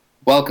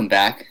Welcome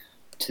back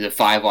to the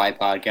 5Y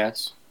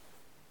podcast.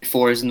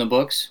 4 is in the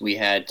books. We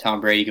had Tom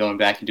Brady going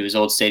back into his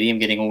old stadium,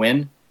 getting a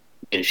win.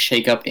 We had a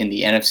shakeup in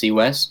the NFC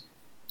West.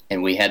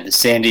 And we had the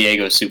San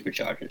Diego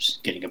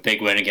Superchargers getting a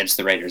big win against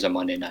the Raiders on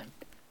Monday night.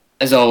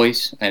 As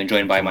always, I am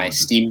joined by my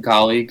esteemed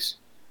colleagues,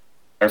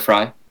 Carter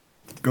Fry.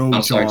 Go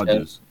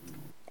Chargers.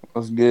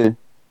 What's good?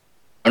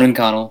 Ronan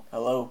Connell.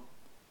 Hello.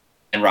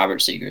 And Robert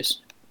Seegers.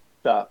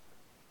 Stop.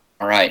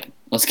 All right,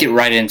 let's get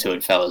right into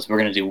it, fellas. We're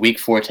going to do Week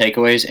 4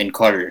 takeaways. And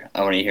Carter,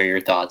 I want to hear your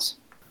thoughts.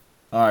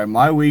 All right,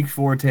 my Week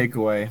 4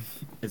 takeaway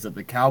is that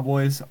the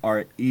Cowboys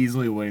are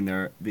easily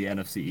winning the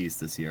NFC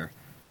East this year.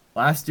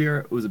 Last year,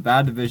 it was a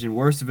bad division,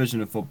 worst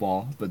division of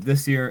football, but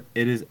this year,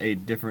 it is a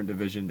different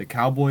division. The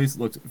Cowboys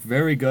looked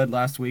very good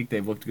last week.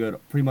 They've looked good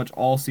pretty much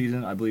all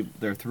season. I believe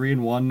they're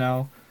 3-1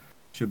 now.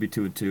 Should be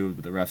 2-2,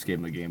 but the refs gave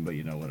them a game, but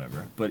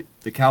whatever. But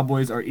the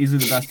Cowboys are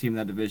easily the best team in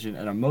that division,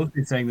 and I'm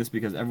mostly saying this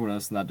because everyone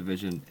else in that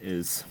division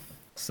is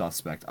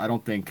suspect. I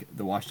don't think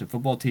the Washington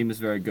football team is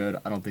very good.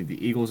 I don't think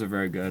the Eagles are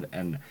very good,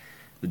 and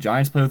the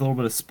Giants play with a little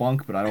bit of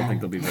spunk, but I don't think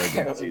they'll be very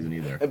good this season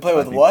either. They play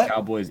with what? The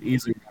Cowboys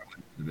easily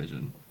win the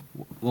division.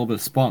 A little bit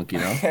of spunk,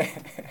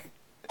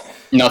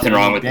 Nothing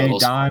wrong with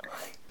those.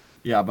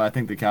 Yeah, but I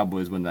think the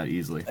Cowboys win that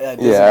easily.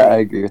 Yeah, I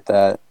agree with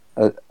that.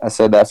 I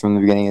said that from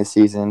the beginning of the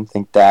season. I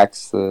think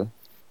Dak's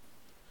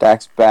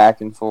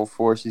back in full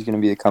force. He's going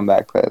to be the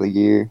comeback play of the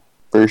year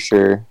for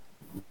sure.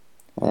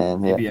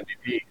 And yeah. Maybe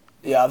MVP.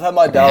 Yeah, I've had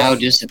my doubts. How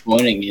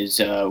disappointing is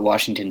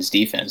Washington's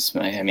defense?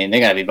 I mean, they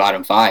got to be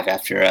bottom 5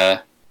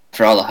 after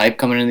all the hype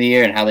coming into the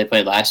year and how they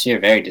played last year.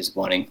 Very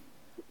disappointing.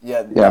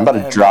 Yeah, I'm about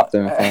to drop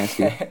them in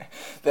fantasy.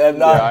 They have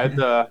not.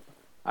 Yeah,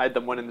 I had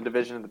them winning the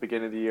division at the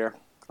beginning of the year.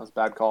 That was a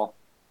bad call.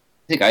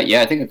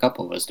 I think a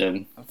couple of us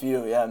did. A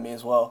few, yeah, me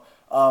as well.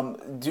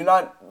 Do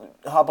not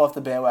hop off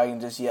the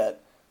bandwagon just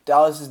yet.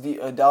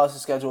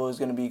 Dallas's schedule is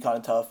going to be kind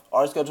of tough.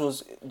 Our schedule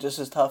is just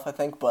as tough, I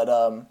think, but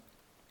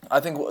I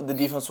think the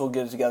defense will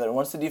get it together.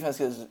 Once the defense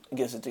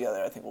gets it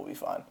together, I think we'll be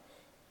fine.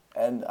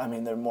 And, I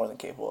mean, they're more than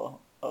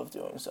capable of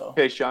doing so.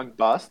 Chase Young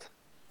bust.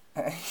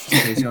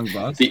 Chase Young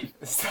bust?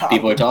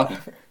 People are talking.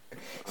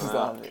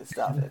 Stop it.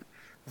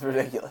 It's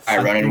ridiculous. All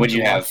right, Ronan, what do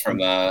you have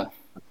from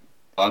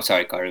I'm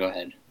sorry, Carter, go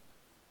ahead.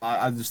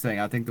 I'm just saying,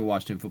 I think the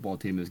Washington football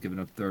team has given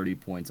up 30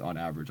 points on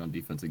average on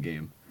defensive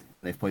game.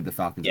 They've played the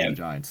Falcons and the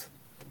Giants.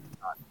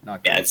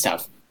 Not good. Yeah, it's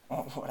tough.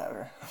 Oh,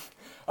 whatever.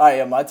 All right,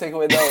 yeah, my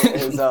takeaway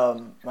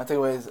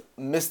is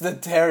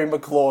Mr. Terry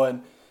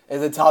McLaurin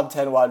is a top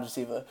 10 wide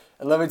receiver.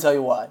 And let me tell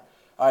you why.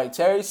 All right,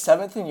 Terry's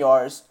 7th in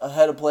yards,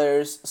 ahead of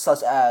players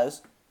such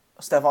as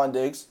Stephon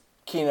Diggs,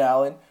 Keenan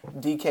Allen,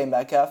 DK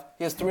Metcalf.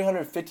 He has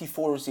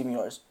 354 receiving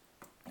yards.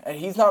 And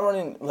he's not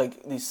running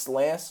like these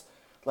slants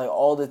like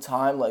all the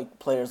time like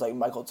players like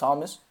Michael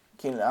Thomas,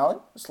 Keenan Allen,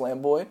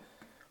 slam boy,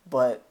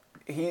 but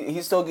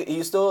he's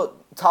still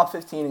top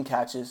 15 in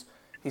catches.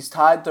 He's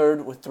tied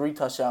 3rd with 3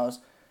 touchdowns,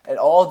 and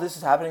all of this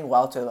is happening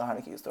while Taylor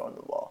Heinicke is throwing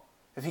the ball.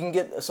 If he can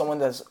get someone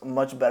that's a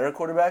much better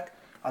quarterback,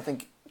 I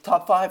think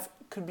top 5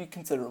 could be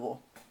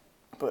considerable.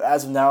 But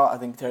as of now, I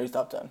think Terry's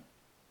top 10.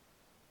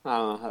 I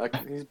don't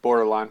know. He's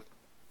borderline.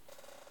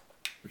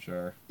 For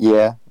sure.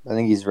 Yeah, I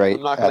think he's right.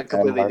 I'm not going to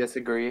completely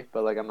disagree,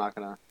 but I'm not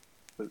going to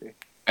completely.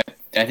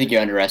 I think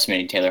you're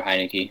underestimating Taylor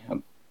Heinicke.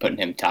 I'm putting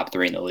him top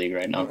 3 in the league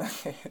right now.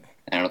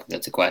 I don't think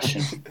that's a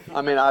question.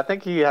 I mean, I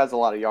think he has a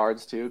lot of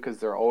yards, too, because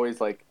they're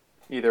always,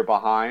 either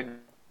behind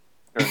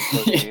or in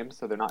close games,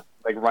 so they're not,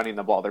 running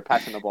the ball. They're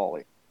passing the ball,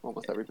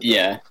 almost every time.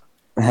 Yeah.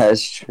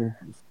 That's true.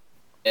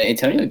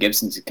 Antonio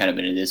Gibson's kind of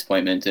been a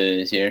disappointment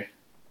this year.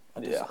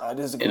 I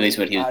disagree. At least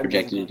what he was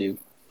projected to do.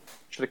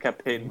 Should have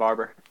kept Peyton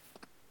Barber.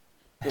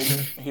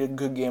 He had a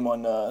good game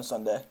on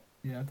Sunday.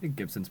 Yeah, I think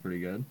Gibson's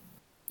pretty good.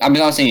 I'm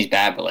not saying he's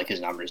bad, but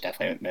his numbers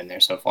definitely haven't been there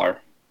so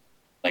far.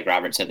 Like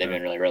Robert said, they've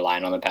been really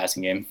relying on the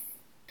passing game.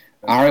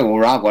 All right, well,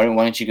 Rob, why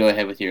don't you go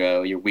ahead with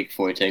your Week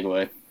 4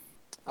 takeaway?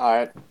 All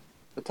right.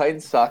 The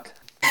Titans suck.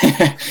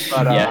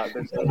 But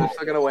they're still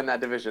going to win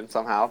that division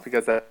somehow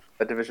because that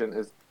division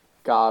is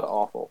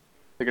god-awful.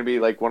 They're going to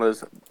be one of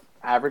those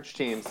average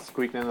teams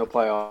squeaking into the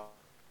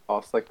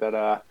playoffs like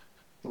that,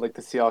 like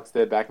the Seahawks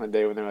did back in the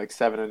day when they were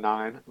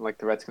 7-9, like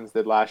the Redskins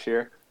did last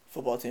year.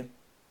 Football team.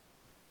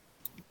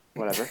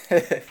 Whatever.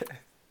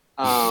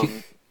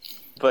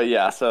 But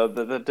yeah, so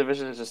the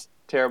division is just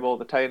terrible.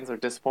 The Titans are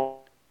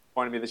disappointing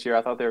me this year.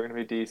 I thought they were going to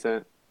be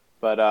decent,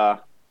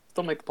 but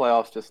still make the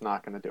playoffs, just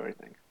not going to do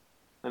anything.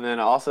 And then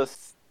also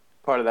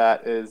part of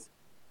that is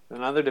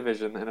another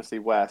division, the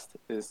NFC West,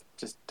 is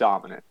just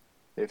dominant.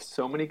 They have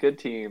so many good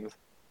teams.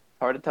 It's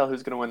hard to tell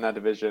who's going to win that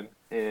division,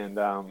 and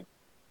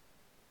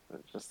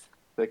just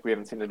we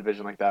haven't seen a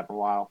division like that in a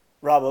while.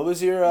 Rob, what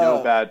was your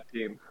no bad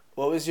team?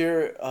 What was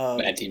your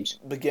bad teams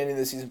beginning of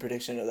the season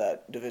prediction of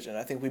that division?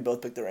 I think we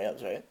both picked the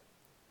Rams, right?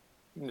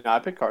 No, I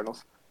picked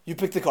Cardinals. You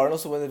picked the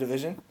Cardinals to win the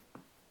division?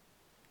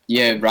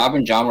 Yeah, Rob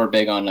and John were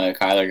big on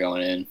Kyler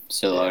going in.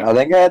 So I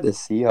think I had the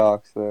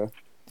Seahawks though.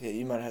 Yeah,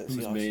 you might have had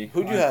the Seahawks. Me.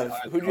 Who'd you have?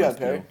 Who'd you have,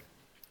 Perry?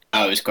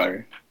 Oh, it was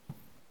Carter.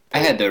 I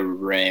had the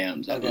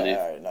Rams, I believe.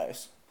 All right,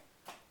 nice.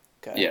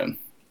 Okay. Yeah.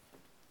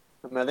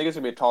 I mean, I think it's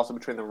going to be a toss-up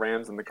between the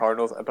Rams and the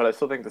Cardinals, but I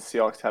still think the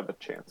Seahawks have a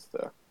chance,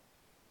 though.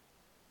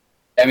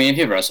 I mean, if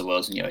you have Russell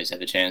Wilson, you always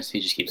have a chance.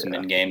 He just keeps them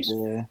in games.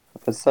 Yeah,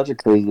 it's such a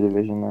crazy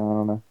division, though. I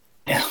don't know.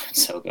 Yeah,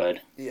 it's so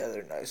good. Yeah,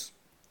 they're nice.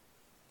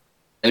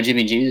 No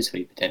Jimmy G this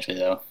week, potentially,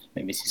 though.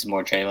 Maybe see some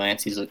more Trey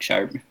Lance. He's looked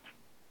sharp.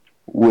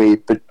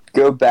 Wait, but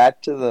go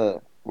back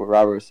to what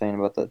Robert was saying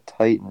about the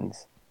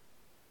Titans.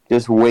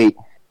 Just wait.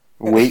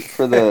 Wait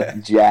for the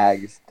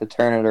Jags to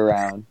turn it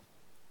around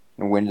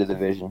and win the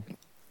division.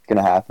 It's going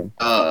to happen.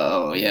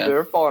 Oh, yeah.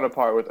 They're falling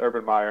apart with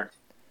Urban Meyer.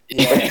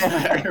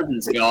 Yeah,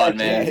 Urban's gone,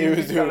 man. Yeah, he was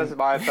He's got his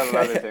mindset of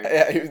everything.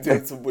 Yeah, he was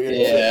doing some weird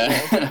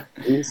shit. Yeah.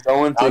 He's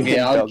going to get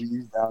I'll-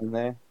 W's down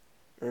there.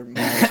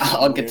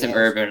 I'll get to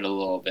Urban in a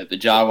little bit. But,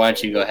 John, why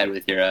don't you go ahead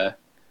with your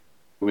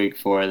week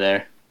 4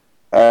 there?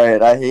 All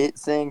right, I hate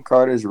saying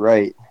Carter's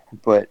right,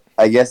 but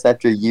I guess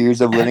after years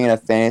of living in a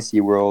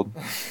fantasy world,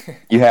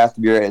 you have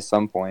to be right at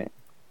some point.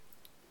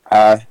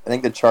 I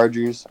think the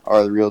Chargers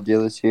are the real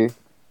deal this year.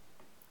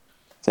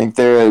 I think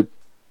they're a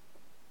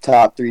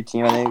top 3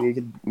 team. I think they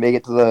could make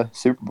it to the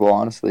Super Bowl,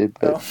 honestly,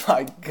 but Oh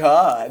my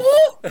god.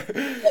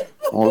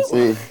 we'll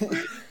see.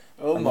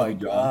 Oh my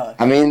god.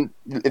 I mean,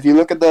 if you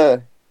look at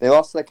they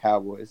lost to the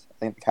Cowboys. I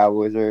think the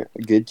Cowboys are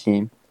a good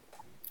team.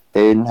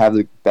 They didn't have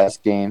the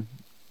best game,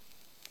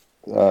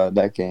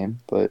 that game,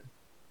 but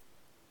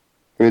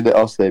who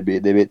else did they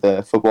beat? They beat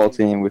the football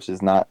team, which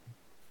is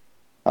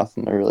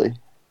nothing to really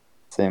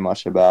say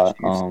much about.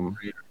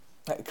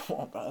 Hey, come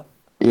on, bro.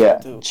 Yeah,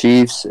 Dude.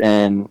 Chiefs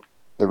and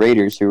the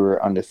Raiders, who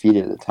were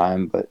undefeated at the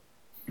time, but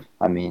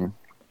I mean,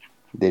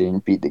 they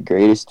didn't beat the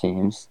greatest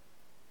teams.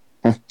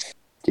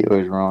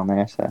 Steelers were on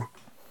there, so.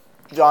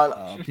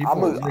 John, People I'm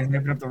were a- really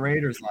hyping up the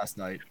Raiders last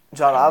night.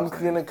 John, I'm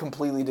gonna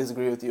completely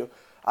disagree with you.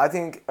 I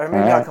think, or maybe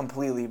not Alright.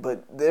 completely,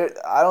 but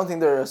I don't think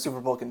they're a Super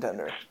Bowl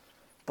contender.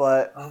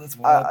 But Oh, that's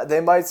wild. they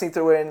might sneak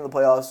their way into the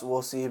playoffs.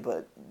 We'll see.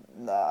 But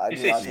nah, I You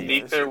do say not think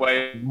sneak they're their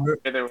way We're-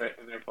 in their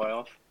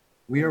playoffs?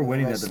 We are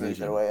winning They that might sneak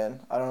their division. way in.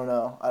 I don't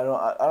know. I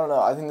don't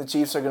know. I think the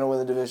Chiefs are gonna win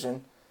the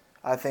division.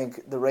 I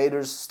think the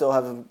Raiders still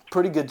have a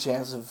pretty good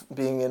chance of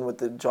being in with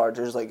the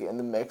Chargers, like in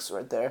the mix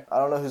right there. I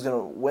don't know who's gonna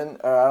win,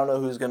 or I don't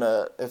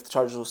know if the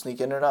Chargers will sneak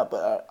in or not.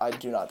 But I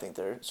do not think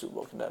they're Super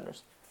Bowl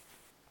contenders.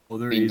 Well,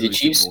 they're I mean, the easily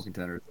Chiefs- Super Bowl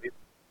contenders.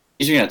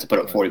 He's going to have to put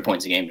up 40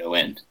 points a game to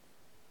win.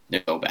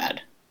 They're so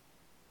bad.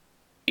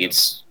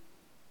 It's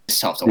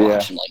tough to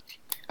watch. Yeah. And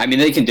I mean,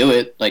 they can do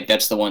it. Like,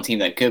 that's the one team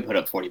that could put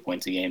up 40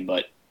 points a game,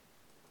 but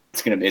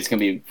it's gonna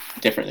be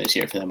different this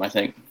year for them, I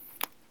think.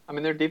 I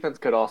mean, their defense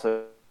could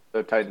also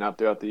tighten up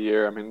throughout the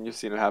year. I mean, you've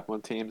seen it happen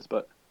with teams,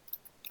 but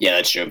Yeah,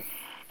 that's true.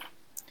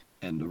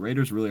 And the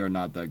Raiders really are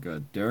not that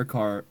good. Derek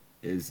Carr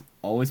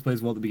always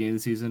plays well at the beginning of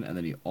the season, and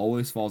then he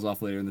always falls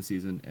off later in the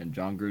season. And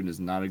John Gruden is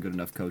not a good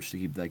enough coach to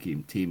keep that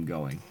team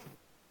going.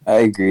 I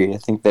agree. I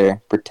think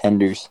they're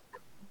pretenders.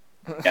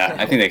 Yeah,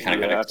 I think they kind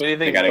of yeah, got if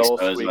anything, got they'll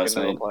exposed squeak last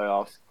into the night.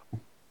 playoffs.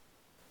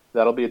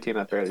 That'll be a team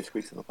that barely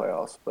squeaks in the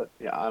playoffs. But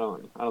yeah, I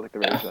don't think the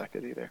Raiders are that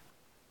good either.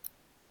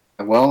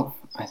 Well,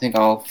 I think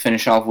I'll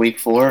finish off week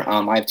 4.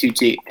 I have 2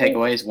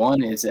 takeaways.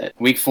 One is that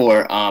week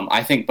 4,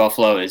 I think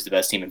Buffalo is the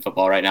best team in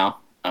football right now.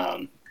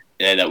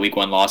 They had that week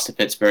 1 loss to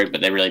Pittsburgh,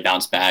 but they really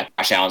bounced back.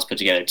 Josh Allen's put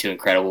together 2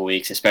 incredible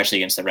weeks, especially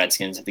against the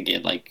Redskins. I think he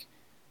had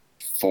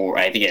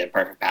he had a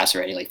perfect pass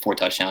already, 4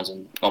 touchdowns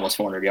and almost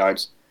 400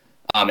 yards.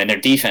 And their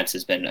defense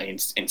has been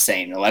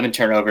insane. 11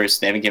 turnovers.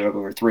 They haven't given up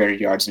over 300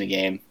 yards in a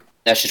game.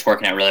 That's just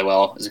working out really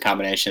well as a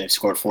combination. They've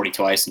scored 40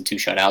 twice and 2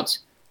 shutouts.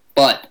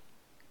 But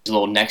there's a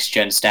little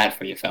next-gen stat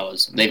for you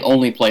fellas. They've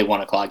only played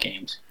 1 o'clock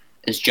games.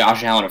 Is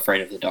Josh Allen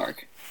afraid of the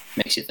dark?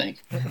 Makes you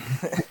think.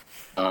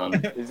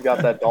 He's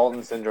got that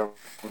Dalton syndrome.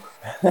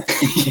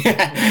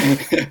 Yeah.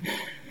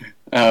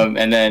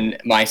 And then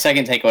my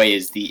second takeaway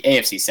is the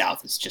AFC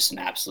South is just an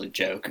absolute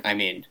joke. I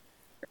mean,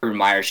 Urban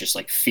Meyer's just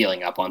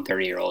feeling up on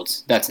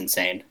 30-year-olds. That's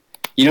insane.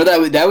 You know,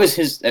 that was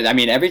his. I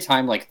mean, every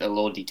time the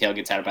little detail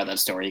gets out about that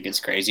story, it gets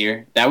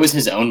crazier. That was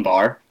his own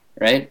bar,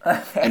 right?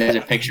 And there's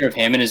a picture of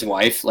him and his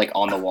wife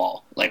on the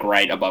wall,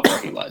 right above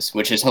where he was,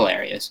 which is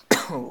hilarious.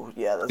 Oh,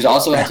 yeah, that's He was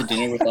also wild. out to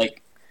dinner with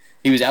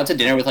he was out to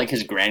dinner with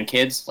his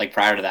grandkids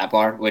prior to that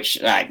bar,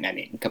 which I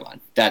mean, come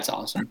on, that's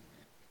awesome.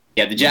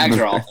 Yeah, the Jags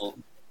are awful.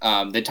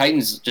 The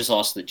Titans just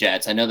lost to the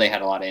Jets. I know they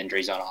had a lot of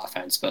injuries on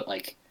offense, but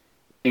they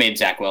made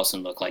Zach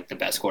Wilson look like the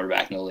best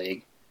quarterback in the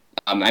league.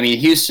 I mean,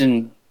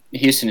 Houston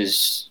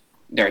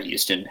they're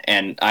Houston,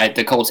 and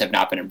the Colts have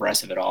not been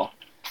impressive at all.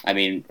 I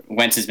mean,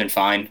 Wentz has been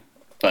fine,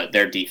 but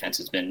their defense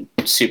has been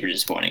super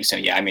disappointing. So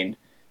yeah, I mean,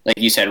 like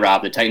you said,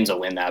 Rob, the Titans will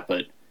win that,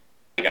 but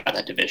God,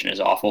 that division is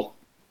awful.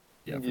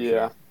 Yeah. For Yeah.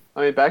 Sure.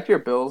 I mean, back to your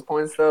Bills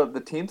points, though, the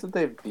teams that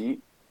they've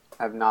beat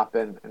have not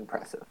been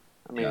impressive.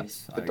 I mean,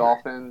 Yes, I the agree.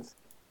 Dolphins,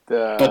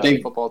 the But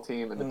they- football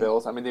team, and the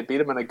Bills. I mean, they beat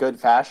them in a good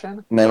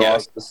fashion. And then Yeah.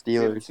 lost the We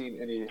haven't Steelers.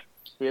 seen any.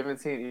 We haven't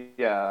seen.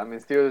 Yeah, I mean,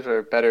 Steelers are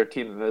a better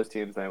team than those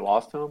teams. They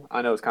lost to them.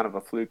 I know it's kind of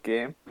a fluke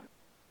game,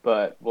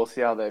 but we'll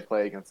see how they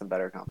play against some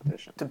better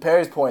competition. To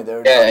Perry's point, they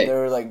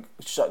were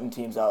shutting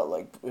teams out.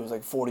 It was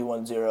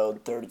 41-0,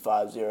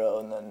 35-0,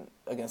 and then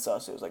against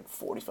us it was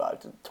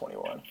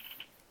 45-21.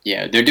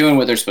 Yeah, they're doing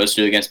what they're supposed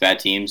to do against bad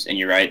teams, and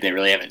you're right, they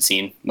really haven't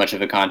seen much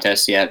of a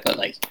contest yet, but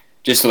like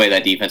just the way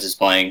that defense is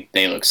playing,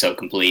 they look so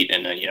complete,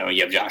 and then you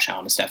have Josh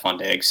Allen and Stephon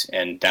Diggs,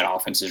 and that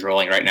offense is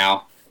rolling right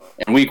now.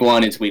 And week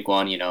one, it's week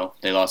one,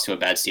 they lost to a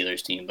bad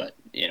Steelers team, but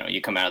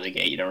you come out of the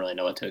gate, you don't really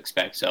know what to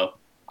expect. So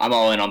I'm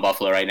all in on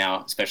Buffalo right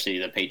now, especially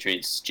the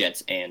Patriots,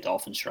 Jets, and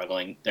Dolphins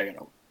struggling. They're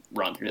gonna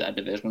run through that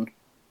division.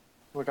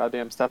 Well,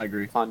 goddamn, I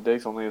agree. Stephon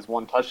Diggs only has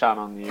 1 touchdown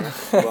on the year.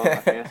 Well, on my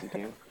fantasy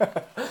team.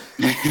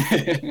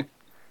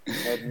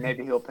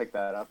 Maybe he'll pick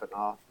that up and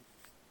off.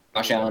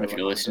 Josh Allen, if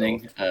you're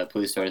listening,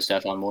 please throw to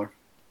Stephon more.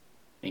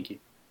 Thank you.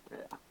 Yeah,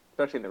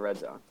 especially in the red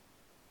zone.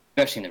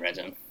 Especially in the red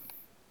zone.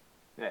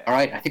 Yeah. All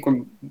right, I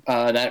think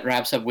that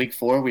wraps up week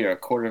 4. We are a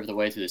quarter of the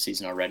way through the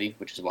season already,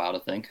 which is wild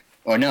to think.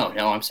 Or no,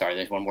 I'm sorry.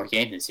 There's one more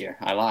game this year.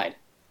 I lied.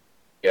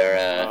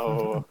 You're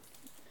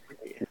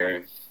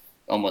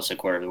almost a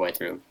quarter of the way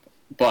through.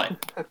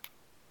 But,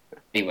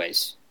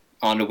 anyways,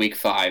 on to week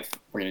 5.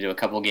 We're going to do a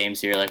couple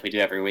games here like we do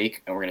every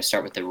week, and we're going to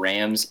start with the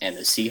Rams and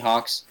the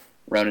Seahawks.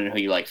 Ronan, who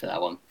you like for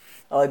that one?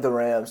 I like the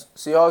Rams.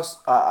 Seahawks,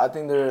 I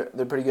think they're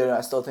pretty good, and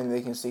I still think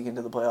they can sneak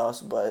into the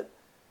playoffs, but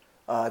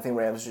I think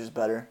Rams are just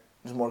better,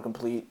 just more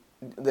complete.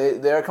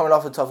 They're coming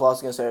off a tough loss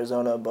against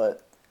Arizona,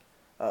 but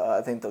I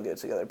think they'll get it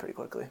together pretty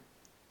quickly.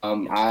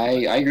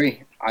 I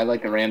agree. I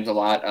like the Rams a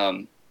lot.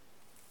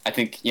 I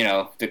think,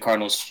 the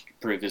Cardinals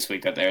proved this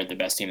week that they're the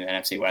best team in the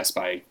NFC West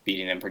by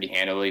beating them pretty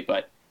handily,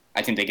 but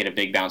I think they get a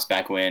big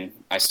bounce-back win.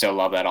 I still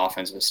love that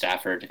offense with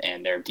Stafford,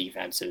 and their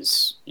defense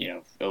is,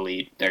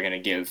 elite. They're going to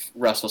give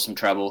Russell some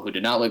trouble, who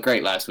did not look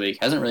great last week.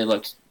 Hasn't really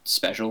looked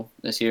special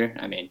this year.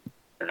 I mean,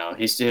 I don't know.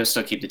 He'll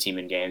still keep the team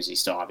in games.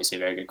 He's still obviously a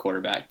very good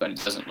quarterback, but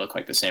it doesn't look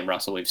like the same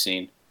Russell we've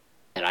seen.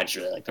 And I just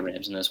really like the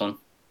Rams in this one.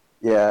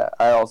 Yeah,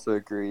 I also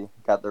agree.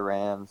 Got the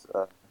Rams.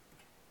 I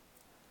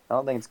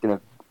don't think it's going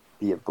to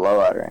be a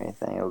blowout or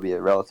anything. It'll be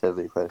a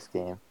relatively close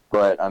game.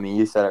 But, I mean,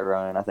 you said it,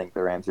 Ronan. I think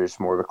the Rams are just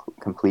more of a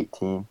complete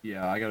team.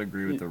 Yeah, I got to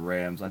agree with the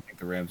Rams. I think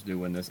the Rams do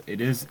win this. It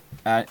is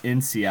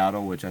in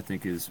Seattle, which I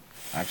think is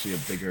actually a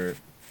bigger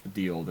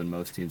deal than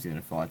most teams in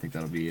the NFL. I think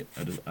that'll be a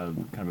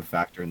kind of a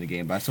factor in the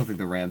game. But I still think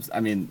the Rams,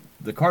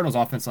 the Cardinals'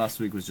 offense last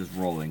week was just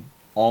rolling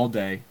all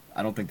day.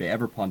 I don't think they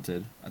ever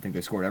punted. I think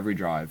they scored every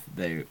drive.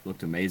 They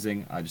looked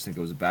amazing. I just think it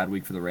was a bad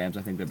week for the Rams.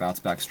 I think they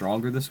bounced back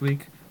stronger this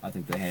week. I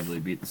think they handily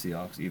beat the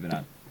Seahawks, even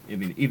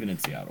in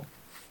Seattle.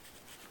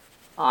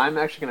 I'm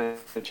actually going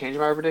to change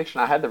my prediction.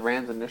 I had the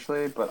Rams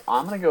initially, but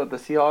I'm going to go with the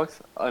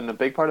Seahawks. And a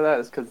big part of that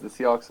is because the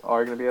Seahawks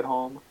are going to be at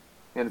home,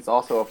 and it's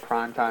also a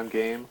primetime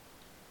game.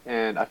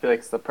 And I feel like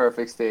it's the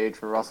perfect stage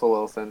for Russell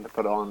Wilson to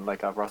put on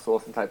like a Russell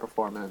Wilson-type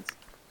performance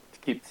to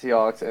keep the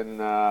Seahawks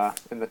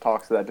in the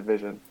talks of that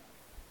division.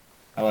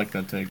 I like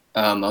that take.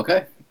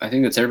 Okay. I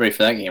think that's everybody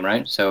for that game,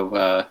 right?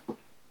 So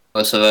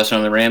most of us are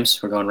on the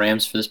Rams. We're going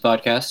Rams for this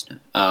podcast.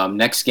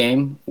 Next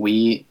game,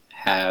 we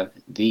have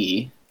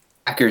the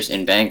Packers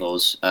and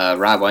Bengals.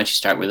 Rob, why don't you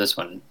start with this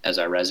one as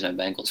our resident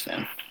Bengals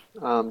fan?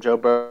 Joe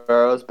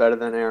Burrow's better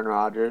than Aaron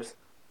Rodgers.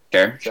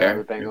 Sure.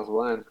 The Bengals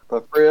win.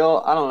 But for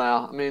real, I don't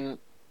know. I mean,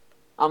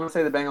 I'm going to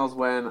say the Bengals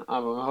win. I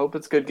hope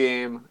it's a good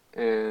game,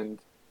 and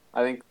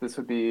I think this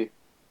would be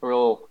a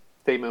real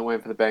statement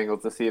win for the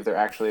Bengals to see if they're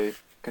actually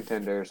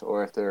contenders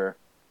or if they're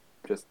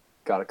just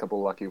got a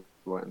couple lucky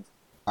wins.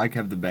 I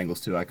have the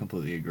Bengals too. I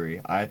completely agree.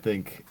 I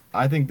think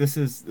this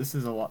is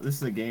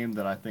a game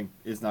that I think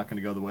is not going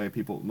to go the way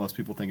most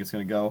people think it's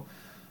going to go.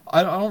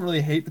 I don't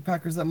really hate the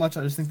Packers that much.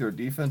 I just think their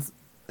defense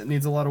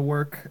needs a lot of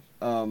work.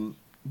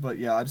 But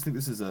yeah, I just think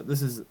this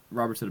is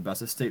Robert said it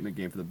best, a statement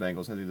game for the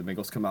Bengals. I think the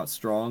Bengals come out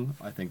strong.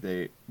 I think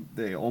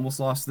they almost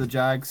lost to the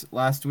Jags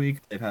last week.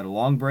 They've had a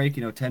long break,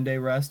 10-day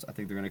rest. I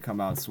think they're going to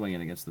come out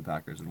swinging against the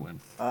Packers and win.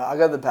 I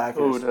got the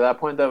Packers. Ooh, to that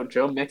point though,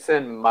 Joe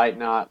Mixon might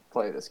not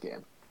play this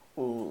game.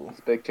 Ooh. It's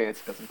a big chance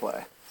he doesn't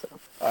play. So.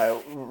 All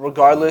right.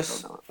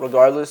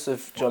 Regardless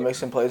if Joe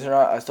Mixon plays or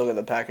not, I still get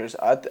the Packers.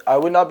 I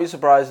would not be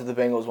surprised if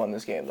the Bengals won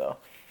this game though,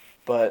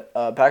 but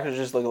Packers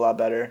just look a lot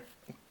better.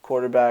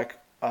 Quarterback,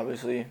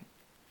 obviously,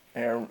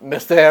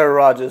 Mr. Aaron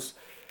Rodgers,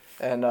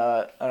 and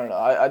I don't know.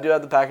 I do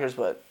have the Packers,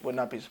 but would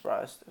not be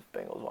surprised if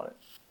Bengals won it.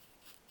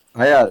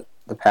 I got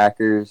the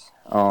Packers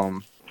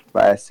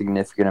by a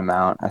significant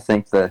amount. I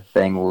think the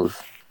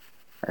Bengals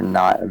are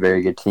not a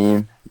very good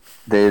team.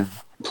 They've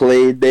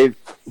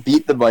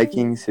beat the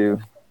Vikings, who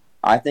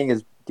I think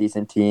is a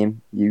decent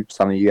team.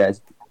 Some of you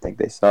guys think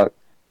they suck.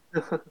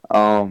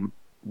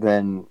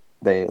 Then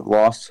they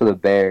lost to the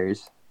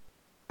Bears.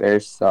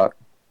 Bears suck.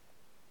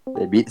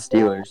 They beat the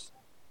Steelers.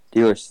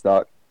 Steelers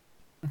suck.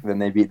 Then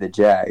they beat the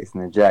Jags,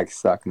 and the Jags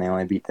suck, and they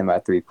only beat them by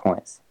 3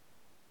 points.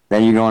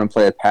 Then you go on and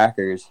play the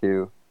Packers,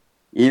 who,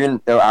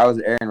 even though I was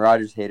an Aaron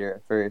Rodgers hater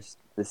at first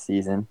this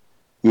season,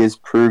 he has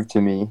proved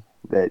to me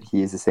that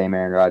he is the same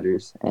Aaron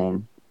Rodgers,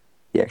 and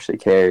he actually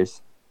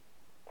cares.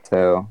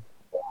 So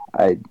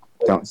I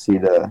don't see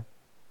the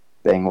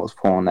Bengals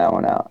pulling that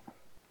one out.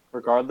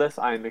 Regardless,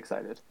 I am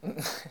excited.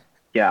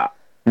 Yeah,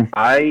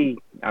 I'm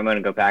going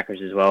to go Packers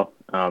as well.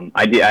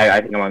 I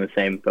think I'm on the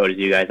same boat as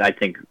you guys. I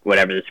think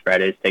whatever the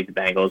spread is, take the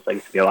Bengals. Like,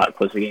 it's going to be a lot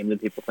closer game than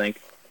people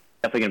think.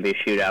 definitely going to be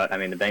a shootout. I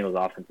mean, the Bengals'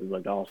 offense has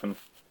looked awesome.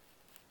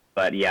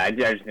 But, yeah, I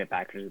just think the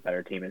Packers is a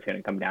better team. It's going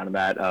to come down to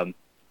that.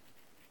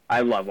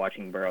 I love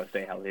watching Burrow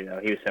stay healthy, though.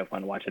 He was so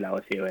fun to watch at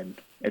LSU, and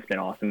it's been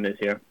awesome this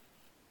year.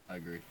 I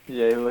agree.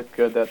 Yeah, he looked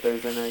good that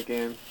Thursday night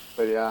game.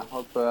 But yeah,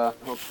 hope the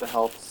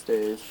health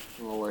stays.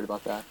 I'm a little worried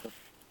about that. But...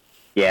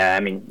 Yeah, I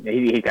mean,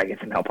 he got to get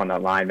some help on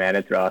that line, man.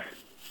 It's rough.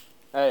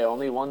 Hey,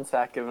 only 1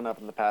 sack given up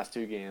in the past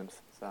 2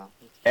 games. So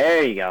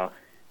There you go.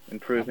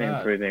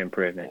 Improvement.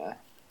 yeah,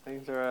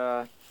 things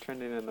are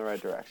trending in the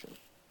right direction.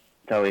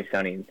 It's always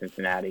sunny in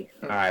Cincinnati.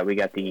 All right, we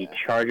got the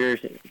Chargers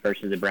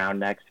versus the Browns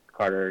next.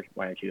 Carter,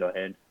 why don't you go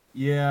ahead?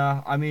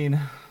 Yeah, I mean,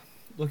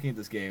 looking at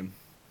this game,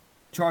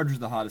 Chargers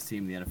the hottest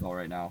team in the NFL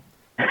right now.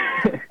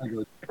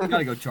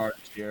 Gotta go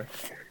Chargers here.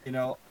 You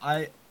know,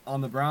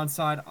 on the Browns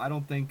side, I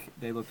don't think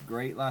they looked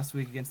great last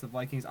week against the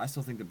Vikings. I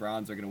still think the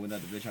Browns are going to win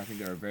that division. I think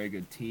they're a very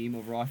good team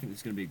overall. I think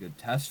it's going to be a good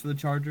test for the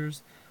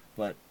Chargers.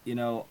 But, you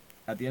know,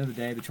 at the end of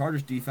the day, the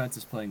Chargers defense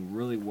is playing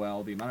really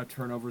well. The amount of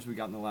turnovers we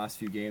got in the last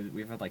few games,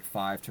 we've had like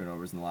 5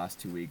 turnovers in the last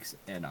 2 weeks.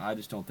 And I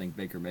just don't think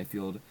Baker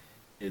Mayfield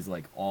is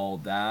like all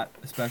that,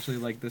 especially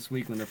like this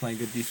week when they're playing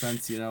good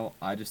defense. You know,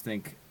 I don't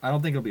think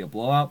it'll be a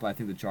blowout, but I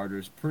think the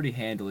Chargers pretty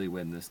handily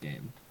win this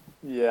game.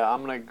 Yeah,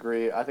 I'm gonna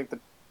agree. I think the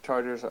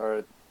Chargers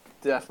are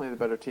definitely the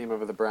better team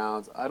over the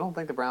Browns. I don't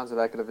think the Browns are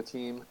that good of a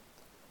team.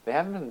 They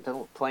haven't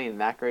been playing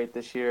that great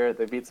this year.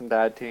 They beat some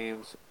bad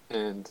teams,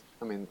 and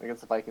I mean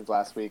against the Vikings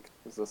last week,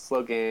 it was a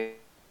slow game.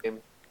 I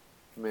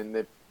mean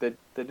they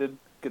did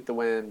get the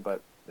win, but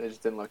they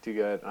just didn't look too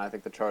good. And I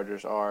think the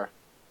Chargers are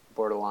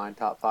borderline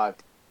top 5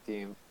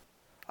 team.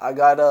 I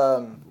got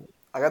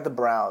the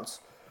Browns,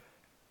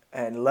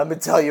 and let me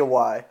tell you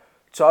why.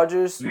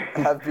 Chargers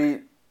have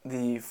beat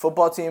the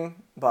football team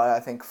by I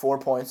think 4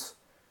 points.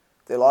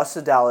 They lost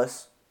to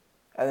Dallas,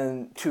 and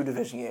then 2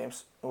 division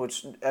games,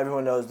 which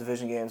everyone knows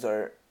division games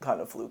are kind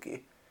of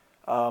fluky.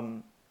 I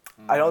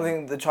don't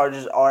think the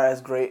Chargers are as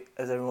great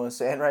as everyone's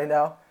saying right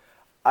now.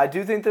 I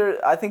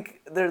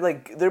think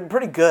they're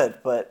pretty good,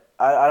 but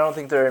I don't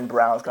think they're in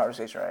Browns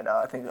conversation right now.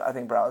 I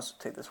think Browns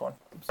take this one.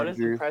 What has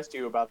impressed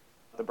you about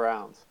the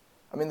Browns?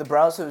 I mean, the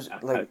Browns have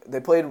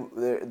they played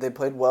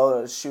well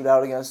in a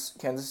shootout against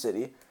Kansas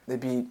City. They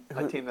beat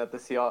a team that the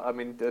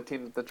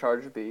team that the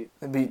Chargers beat.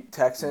 They beat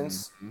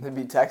Texans. Mm-hmm. They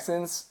beat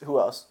Texans. Who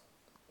else?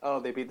 Oh,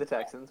 they beat the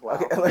Texans. Wow.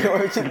 Okay,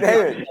 let me keep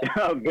naming.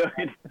 Oh, good.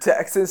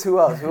 Texans. Who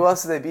else? Who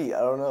else did they beat? I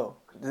don't know.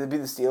 Did they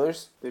beat the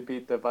Steelers? They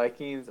beat the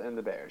Vikings and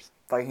the Bears.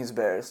 Vikings,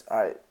 Bears. All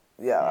right.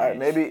 Yeah. All right.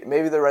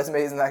 Maybe their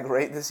resume isn't that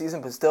great this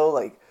season, but still,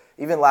 like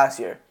even last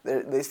year,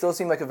 they still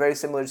seem like a very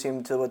similar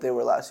team to what they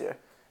were last year.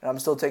 And I'm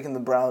still taking the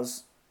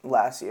Browns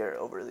last year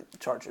over the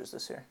Chargers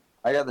this year.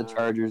 I got the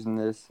Chargers in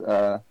this.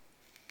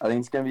 I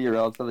think it's going to be a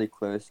relatively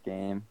close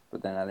game,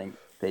 but then I think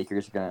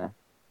Baker's going to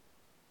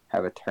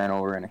have a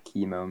turnover in a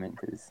key moment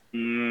because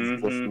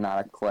he's just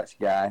not a clutch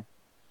guy.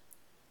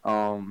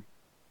 But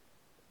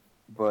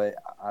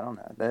I don't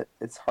know. That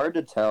it's hard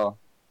to tell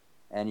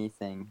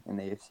anything in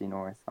the AFC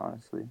North,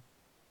 honestly,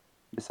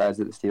 besides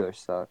that the Steelers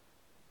suck.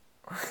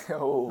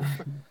 Oh.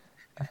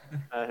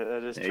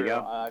 That is There you true.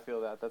 go. I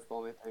feel that. That's the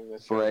only thing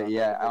that's. But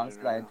yeah,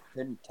 honestly, I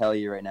couldn't tell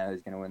you right now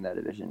who's going to win that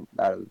division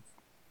out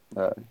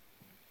of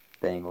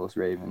Bengals,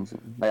 Ravens.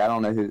 Like I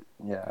don't know who.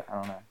 Yeah, I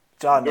don't know.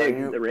 John,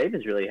 Yeah, the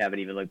Ravens really haven't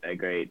even looked that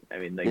great. I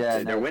mean,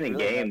 they're winning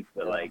really games,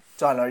 but like.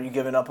 John, are you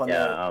giving up on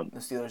Yeah, the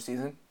Steelers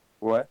season?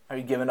 What? Are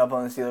you giving up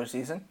on the Steelers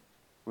season?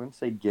 I wouldn't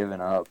say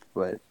giving up,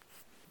 but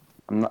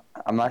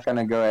I'm not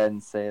gonna go ahead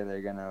and say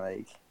they're gonna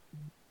like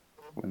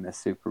win the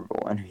Super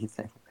Bowl or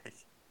anything.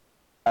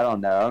 I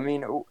don't know. I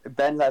mean,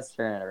 Ben has to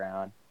turn it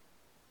around,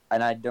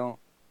 and I don't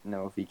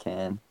know if he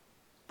can,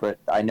 but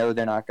I know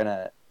they're not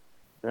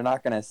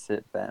gonna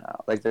sit Ben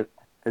out like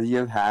because you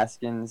have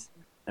Haskins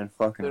and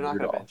fucking. They're not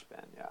Rudolph. gonna bench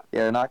Ben. Yeah.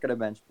 Yeah, they're not gonna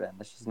bench Ben.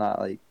 That's just not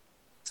like.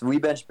 So we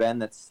bench Ben.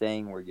 That's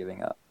saying we're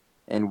giving up,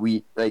 and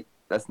we like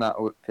that's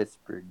not what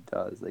Pittsburgh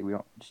does. Like we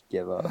don't just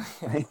give up.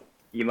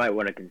 You might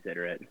want to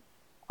consider it.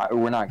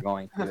 We're not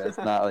going to. That's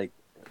not like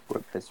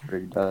what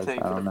Pittsburgh does.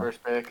 Tank I for don't the know.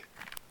 first pick.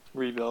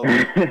 Rebuild.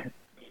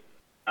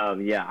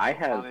 Yeah, I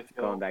have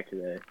going back to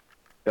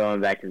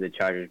the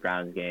Chargers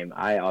Browns game.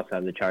 I also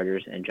have the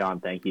Chargers, and John,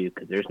 thank you,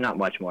 because there's not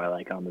much more I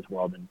like on this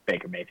world than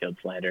Baker Mayfield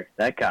slander.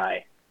 That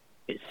guy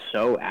is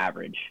so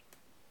average,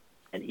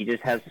 and he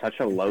just has such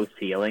a low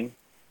ceiling.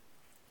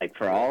 Like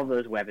for all of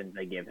those weapons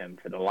they give him,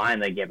 for the line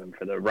they give him,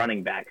 for the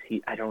running backs,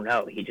 I don't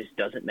know. He just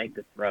doesn't make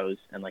the throws,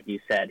 and like you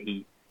said,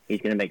 he's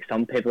going to make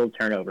some pivotal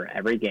turnover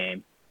every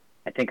game.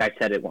 I think I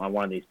said it on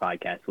one of these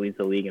podcasts. Leads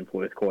the league in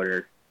fourth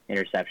quarter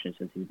interceptions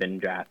since he's been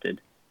drafted.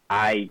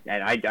 I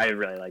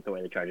really like the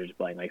way the Chargers are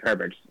playing. Like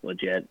Herbert's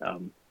legit.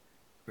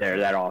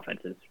 That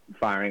offense is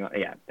firing.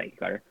 Yeah, thank you,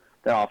 Carter.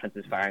 That offense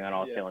is firing on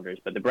all cylinders.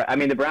 But the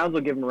Browns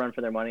will give them a run for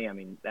their money. I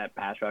mean, that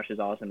pass rush is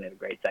awesome. They have a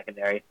great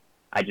secondary.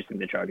 I just think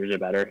the Chargers are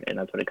better, and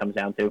that's what it comes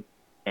down to.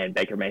 And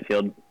Baker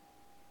Mayfield,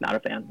 not a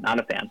fan.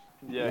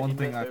 Yeah, One he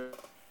thing missed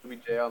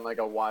OBJ on like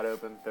a wide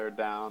open third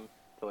down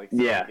to like seal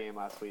the game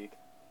last week.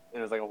 it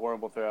was like a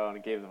horrible throw, and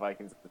it gave the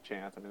Vikings the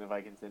chance. I mean, the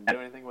Vikings didn't do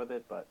anything with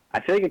it, but I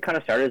feel like it kind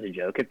of started as a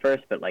joke at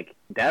first, but like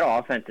that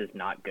offense is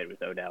not good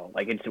with Odell.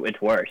 Like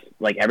it's worse.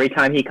 Like every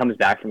time he comes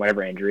back from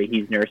whatever injury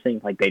he's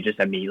nursing, like they just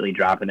immediately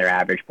drop in their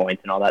average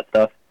points and all that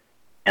stuff.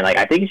 And like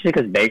I think it's just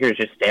because Baker's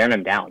just staring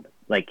him down.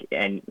 Like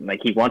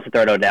he wants to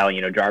throw to Odell.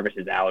 You know, Jarvis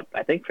is out,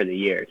 I think, for the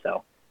year.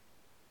 So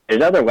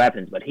there's other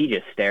weapons, but he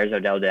just stares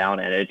Odell down,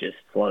 and it just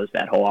slows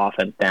that whole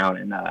offense down.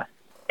 And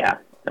yeah.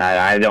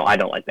 I don't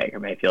like Baker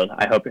Mayfield.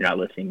 I hope you're not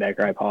listening,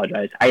 Baker. I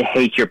apologize. I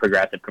hate your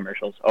progressive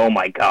commercials. Oh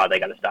my God, they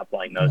got to stop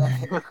playing those.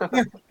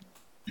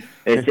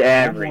 It's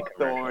every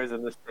commercial.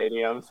 In the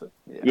stadiums.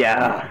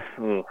 Yeah.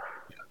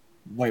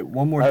 Wait,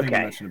 one more thing to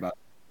mention about.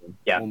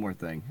 Yeah. One more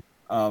thing.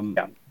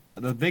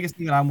 The biggest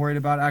thing that I'm worried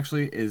about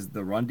actually is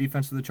the run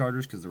defense of the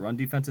Chargers, because the run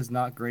defense is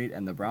not great,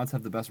 and the Browns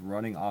have the best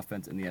running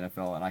offense in the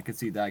NFL, and I could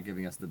see that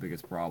giving us the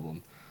biggest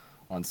problem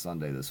on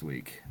Sunday this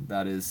week.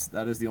 That is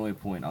the only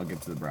point I'll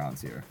give to the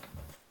Browns here.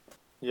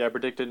 Yeah, I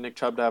predicted Nick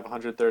Chubb to have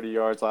 130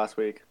 yards last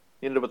week.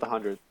 He ended up with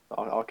 100.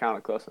 I'll count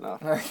it close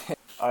enough. Okay.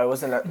 All right,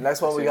 what's the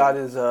next one we got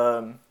is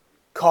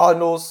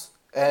Cardinals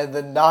and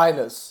the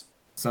Niners.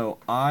 So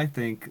I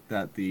think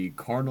that the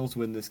Cardinals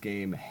win this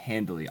game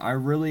handily. I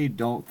really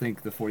don't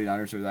think the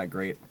 49ers are that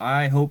great.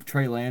 I hope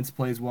Trey Lance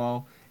plays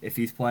well if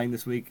he's playing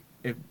this week.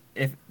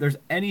 If there's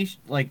any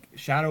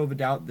shadow of a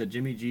doubt that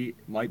Jimmy G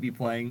might be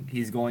playing,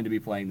 he's going to be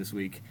playing this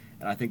week.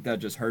 And I think that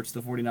just hurts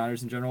the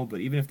 49ers in general.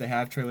 But even if they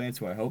have Trey Lance,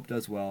 who I hope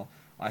does well,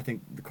 I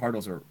think the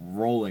Cardinals are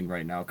rolling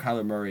right now.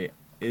 Kyler Murray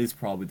is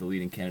probably the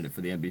leading candidate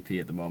for the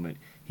MVP at the moment.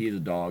 He is a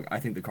dog. I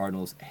think the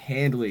Cardinals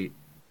handily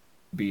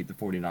beat the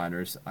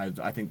 49ers.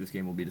 I think this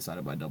game will be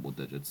decided by double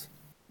digits.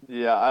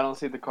 Yeah, I don't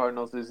see the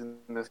Cardinals losing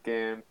this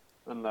game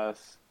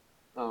unless,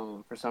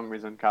 for some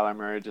reason, Kyler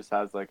Murray just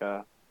has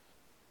a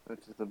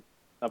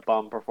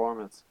bum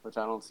performance, which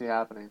I don't see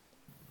happening.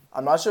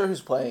 I'm not sure who's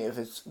playing, if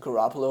it's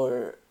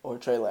Garoppolo or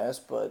Trey Lance,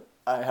 but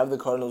I have the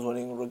Cardinals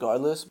winning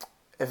regardless.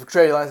 If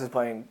Trey Lance is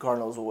playing,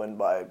 Cardinals will win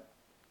by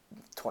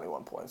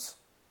 21 points.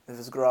 If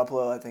it's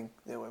Garoppolo, I think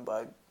they win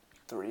by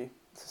 3-7.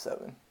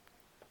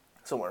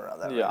 Somewhere around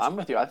that range. Yeah, I'm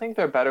with you. I think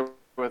they're better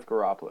with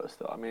Garoppolo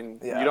still. I mean,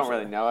 you don't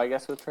really know, I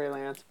guess, with Trey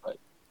Lance, but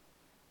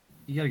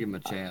you got to give him a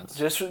chance.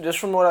 Just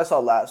from what I saw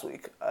last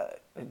week,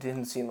 it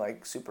didn't seem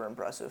like super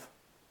impressive.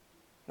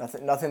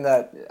 Nothing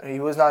that he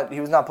was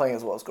not playing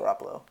as well as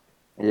Garoppolo.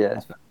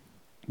 Yeah.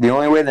 The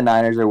only way the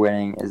Niners are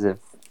winning is if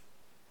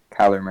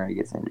Kyler Murray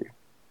gets injured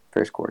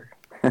first quarter.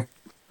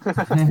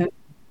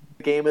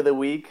 Game of the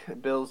week,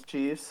 Bills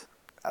Chiefs.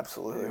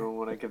 Absolutely. Anyone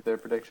want to give their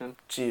prediction?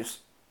 Chiefs.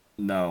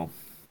 No.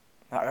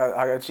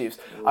 I got Chiefs.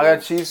 I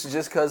got Chiefs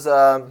just because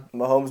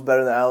Mahomes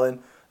better than Allen.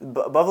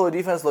 Buffalo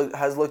defense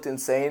has looked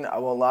insane. I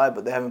won't lie,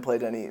 but they haven't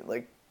played any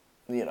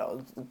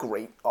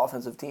great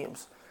offensive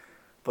teams.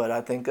 But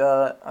I think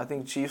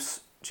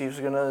Chiefs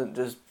are gonna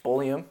just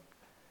bully him,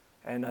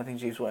 and I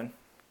think Chiefs win.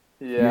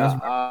 Yeah,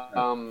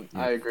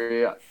 I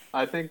agree.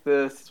 I think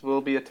this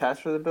will be a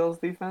test for the Bills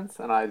defense,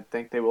 and I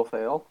think they will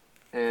fail.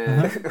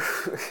 And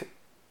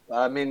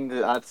I mean,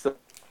 I still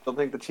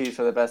think the Chiefs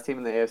are the best team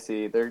in the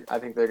AFC. I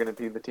think they're going to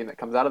be the team that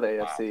comes out of the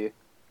AFC.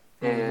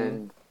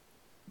 Wow.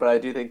 But I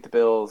do think the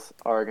Bills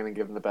are going to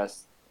give them the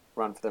best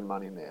run for their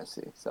money in the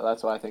AFC. So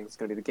that's why I think it's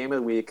going to be the game of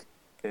the week,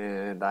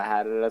 and I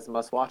had it as a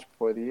must-watch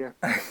before the year.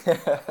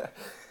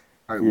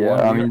 I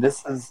mean,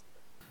 this is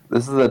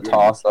a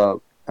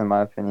toss-up in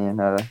my opinion.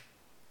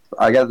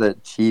 I got the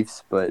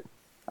Chiefs, but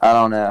I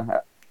don't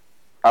know.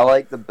 I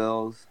like the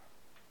Bills,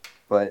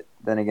 but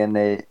then again,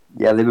 they've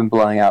been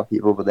blowing out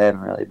people, but they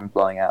haven't really been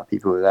blowing out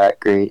people who are that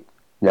great.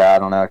 Yeah, I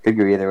don't know. It could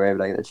go either way,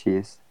 but I got the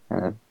Chiefs in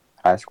a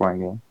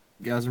high-scoring game.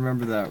 You guys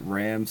remember that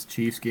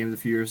Rams-Chiefs game a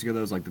few years ago?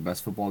 That was like the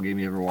best football game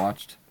you ever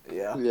watched.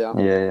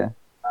 Yeah.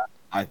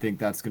 I think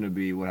that's going to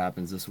be what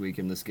happens this week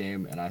in this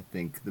game, and I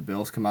think the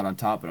Bills come out on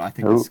top, but I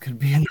think this could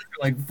be another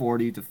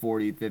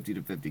 40-40,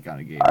 50-50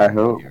 kind of game. I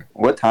hope. Here.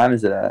 What time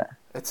is it at?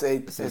 It's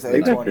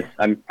 8:20.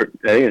 I think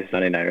it's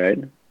Sunday night, right?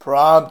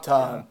 Prime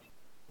time.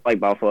 Like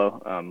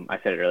Buffalo, I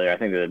said it earlier, I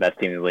think they're the best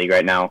team in the league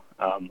right now.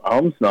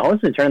 Mahomes has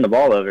been turning the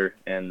ball over,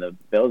 and the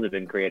Bills have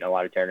been creating a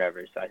lot of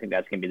turnovers, so I think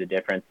that's going to be the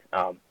difference.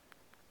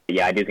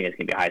 Yeah, I do think it's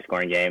going to be a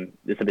high-scoring game.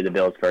 This will be the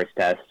Bills' first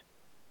test.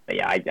 But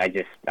yeah,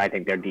 I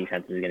think their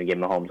defense is going to give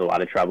Mahomes a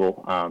lot of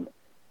trouble. A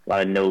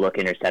lot of no-look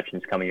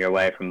interceptions coming your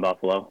way from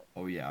Buffalo.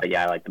 Oh, yeah. But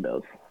yeah, I like the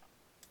Bills.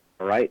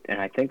 All right, and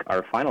I think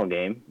our final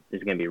game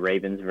is going to be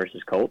Ravens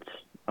versus Colts.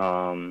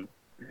 John,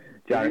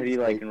 who do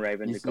you like in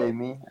Ravens? You say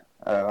me?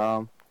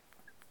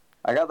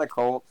 I got the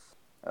Colts.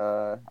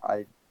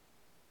 I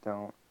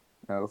don't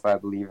know if I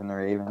believe in the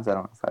Ravens. I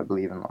don't know if I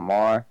believe in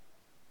Lamar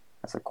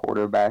as a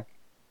quarterback.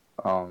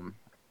 I'm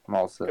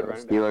also a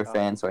Steelers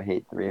fan, so I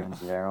hate the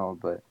Ravens in general.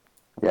 But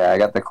yeah, I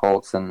got the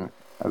Colts and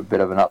a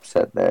bit of an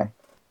upset there.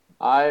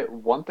 I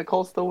want the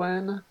Colts to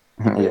win.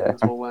 The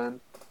Ravens will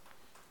win.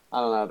 I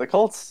don't know. The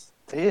Colts,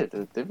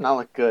 they've not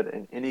looked good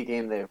in any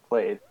game they have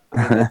played.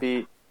 I mean, they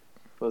beat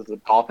the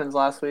Dolphins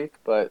last week,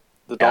 but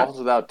the Dolphins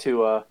without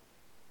Tua,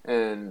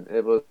 and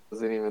it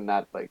wasn't even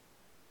that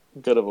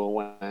good of a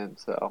win.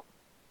 So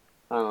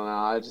I don't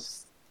know.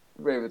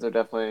 Ravens are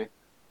definitely a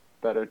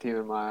better team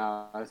in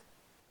my eyes.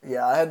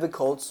 Yeah, I had the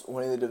Colts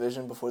winning the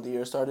division before the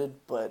year started,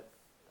 but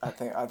I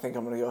think I'm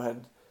gonna go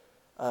ahead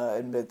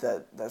admit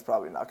that that's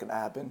probably not gonna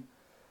happen.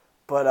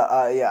 But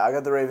yeah, I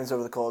got the Ravens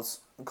over the Colts.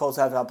 The Colts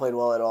have not played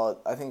well at all.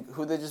 I think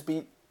who they just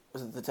beat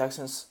was it the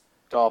Texans?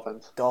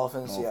 Dolphins.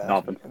 Dolphins, yeah.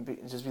 Dolphins.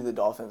 Just beat the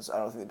Dolphins. I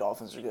don't think the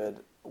Dolphins are good,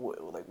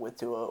 with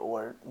Tua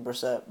or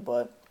Brissett.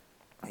 But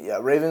yeah,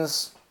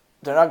 Ravens.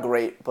 They're not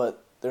great,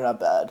 but they're not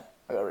bad.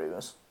 I got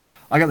Ravens.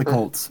 I got the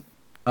Colts.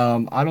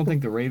 I don't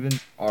think the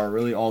Ravens are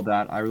really all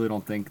that. I really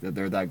don't think that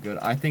they're that good.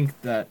 I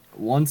think that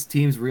once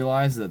teams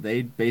realize that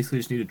they basically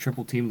just need to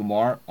triple team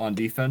Lamar on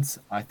defense,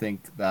 I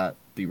think that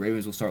the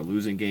Ravens will start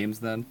losing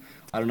games then.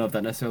 I don't know if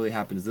that necessarily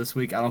happens this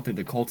week. I don't think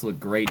the Colts look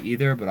great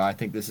either, but I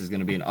think this is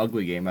going to be an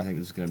ugly game. I think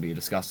this is going to be a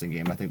disgusting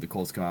game. I think the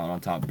Colts come out on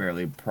top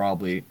barely,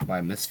 probably by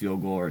a missed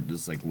field goal or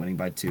just like winning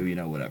by 2,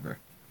 whatever.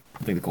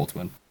 I think the Colts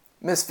win.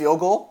 Missed field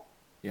goal?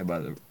 Yeah,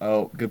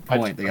 good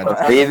point. They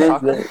got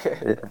Ravens.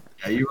 Yeah,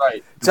 you're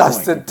right. Good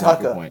Justin point.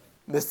 Tucker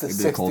missed a Maybe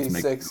the Colts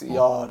make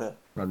 66-yarder.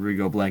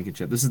 Rodrigo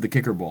Blankenship. This is the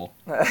kicker bowl.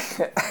 They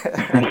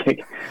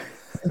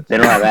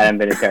don't have Adam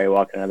Vinatieri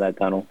walking out of that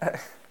tunnel.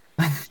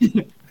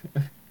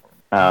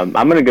 I'm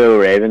going to go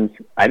Ravens.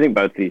 I think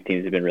both of these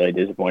teams have been really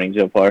disappointing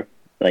so far.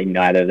 Like,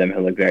 neither of them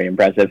have looked very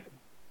impressive.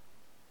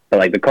 But,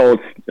 like, the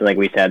Colts, like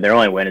we said, their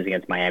only win is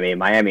against Miami.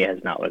 Miami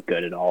has not looked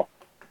good at all.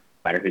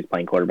 No matter who's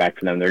playing quarterback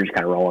for them, they're just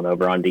kind of rolling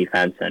over on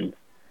defense, and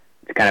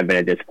it's kind of been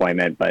a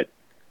disappointment. But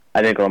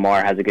I think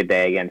Lamar has a good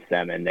day against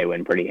them, and they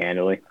win pretty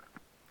handily.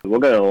 We'll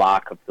go to the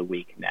lock of the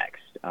week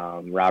next.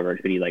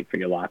 Robert, who do you like for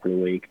your lock of the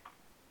week?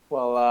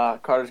 Well,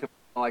 Carter's going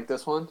to like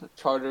this one.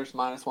 Chargers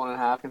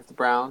 -1.5 against the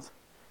Browns.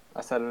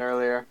 I said it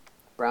earlier.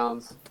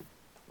 Browns,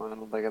 I don't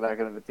think they're that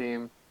good of a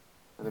team.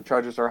 And the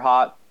Chargers are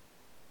hot.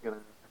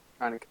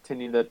 Trying to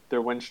continue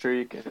their win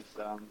streak and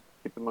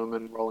keep the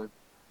momentum rolling.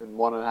 And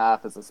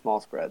 1.5 is a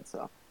small spread,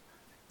 so.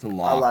 It's a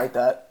lock. I like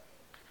that.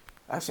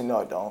 Actually,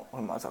 no, I don't. What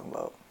am I talking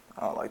about?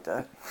 I don't like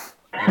that.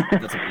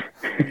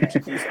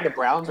 You said the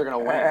Browns are going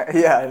to win.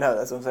 Yeah, I know.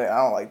 That's what I'm saying. I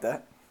don't like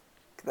that.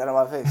 Get that out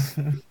of my face.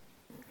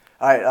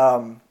 All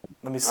right,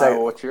 let me say.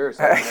 What's yours?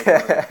 I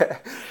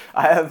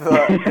have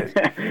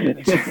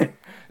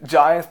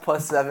Giants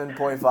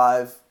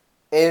 +7.5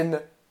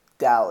 in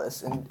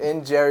Dallas,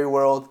 in Jerry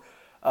World.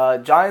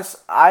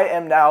 Giants, I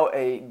am now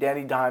a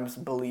Danny Dimes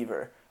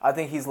believer. I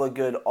think he's looked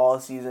good all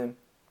season.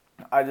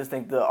 I just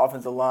think the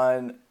offensive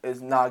line is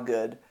not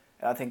good.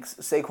 And I think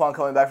Saquon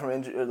coming back from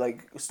injury,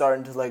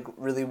 starting to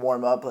really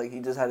warm up. He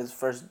just had his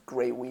first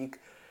great week.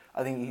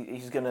 I think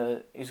he's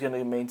gonna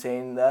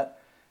maintain that.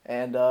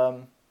 And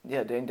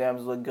Danny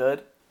Dimes look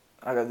good.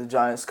 I got the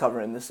Giants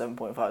covering this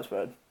 7.5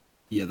 spread.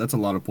 Yeah, that's a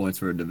lot of points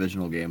for a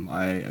divisional game.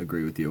 I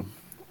agree with you.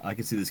 I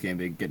can see this game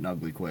getting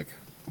ugly quick.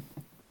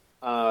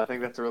 I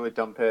think that's a really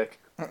dumb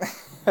pick.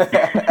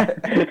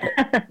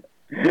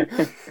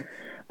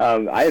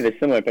 I have a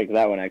similar pick to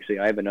that one, actually.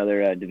 I have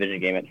another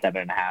division game at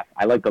 7.5.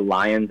 I like the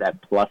Lions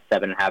at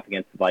 +7.5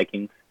 against the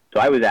Vikings.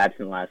 So I was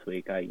absent last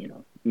week.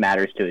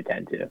 Matters to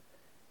attend to.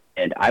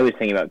 And I was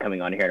thinking about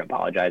coming on here and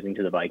apologizing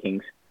to the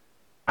Vikings.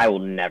 I will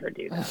never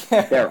do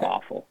that. They're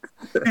awful.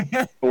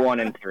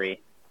 1-3.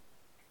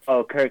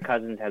 Oh, Kirk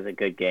Cousins has a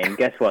good game.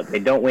 Guess what? They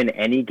don't win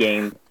any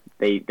game.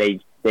 They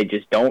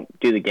just don't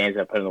do the games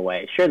that put them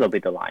away. Sure, they'll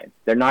beat the Lions.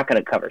 They're not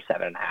going to cover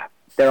 7.5.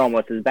 They're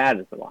almost as bad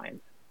as the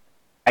Lions.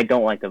 I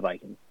don't like the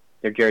Vikings.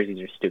 Their jerseys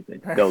are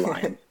stupid. Go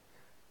Lions.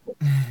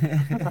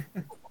 I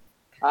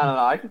don't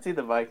know. I could see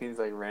the Vikings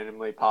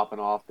randomly popping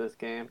off this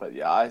game, but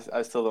yeah,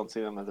 I still don't see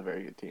them as a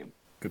very good team.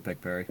 Good pick,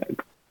 Perry.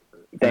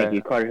 Thank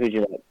you, Carter. Who'd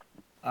you like?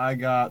 I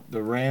got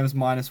the Rams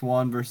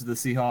 -1 versus the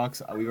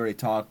Seahawks. We've already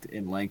talked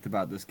in length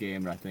about this game,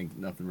 and I think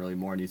nothing really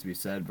more needs to be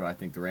said, but I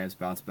think the Rams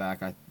bounce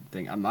back. I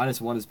think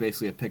 -1 is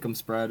basically a pick 'em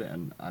spread,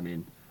 and I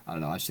don't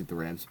know. I just think the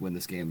Rams win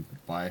this game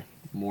by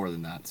more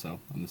than that, so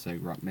I'm going to say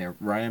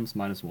Rams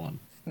 -1.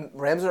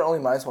 Rams are only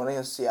 -1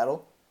 against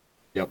Seattle?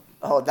 Yep.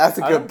 Oh, that's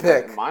a good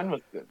pick. Mine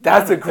was good.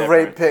 That's a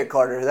great pick,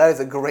 Carter. That is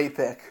a great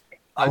pick.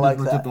 I like just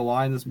looked that. at the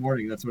line this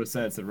morning. That's what it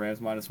said. It said Rams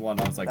 -1.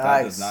 I was like, Nice.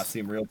 That does not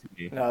seem real to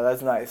me. No,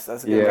 that's nice.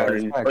 That's a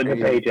good pick. Put the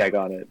paycheck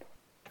on it.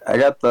 I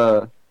got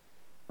the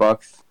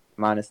Bucks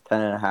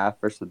 -10.5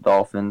 versus the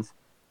Dolphins.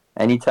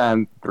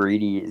 Anytime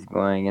Brady is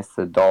going against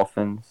the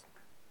Dolphins,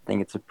 I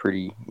think it's a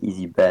pretty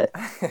easy bet,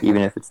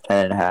 even if it's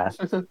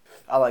 10.5.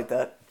 I like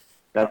that.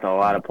 That's a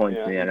lot of points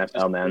in the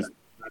NFL, man.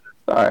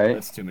 All right.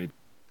 That's too many.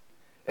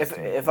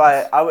 If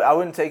I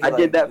wouldn't take it. I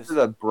did that for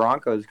the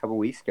Broncos a couple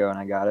weeks ago, and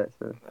I got it.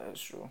 So. That's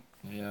true.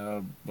 Yeah,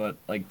 but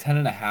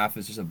 10.5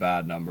 is just a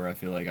bad number. I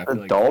feel like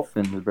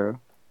Dolphins, bro.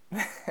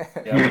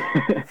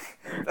 Yeah.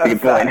 That's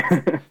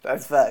facts.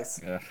 That's facts.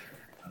 Yeah.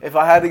 If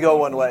I had to go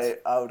one way,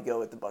 I would go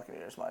with the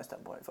Buccaneers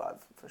 -10.5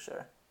 for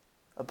sure,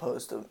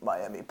 opposed to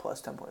Miami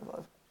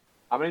 +10.5.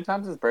 How many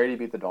times has Brady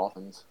beat the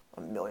Dolphins?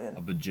 A million.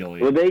 A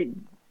bajillion. Well,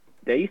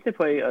 they used to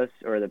play us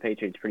or the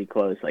Patriots pretty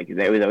close.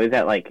 It was always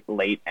that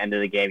late end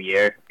of the game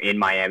year in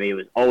Miami. It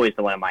was always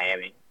the one in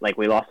Miami.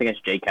 We lost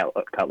against Jay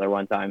Cutler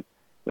one time.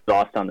 We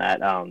lost on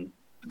that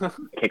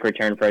kick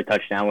return for a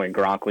touchdown when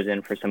Gronk was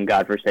in for some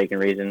godforsaken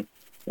reason.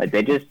 Like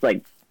they just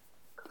like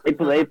they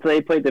played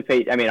the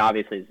Patriots. I mean,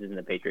 obviously this isn't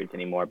the Patriots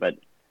anymore, but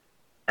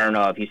I don't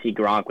know if you see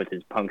Gronk with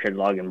his punctured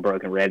lung and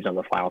broken ribs on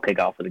the final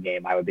kickoff of the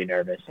game, I would be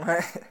nervous.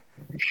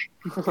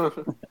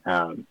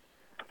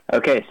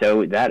 Okay,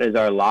 so that is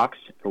our locks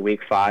for Week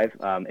 5.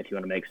 If you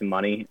want to make some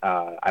money,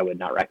 I would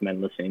not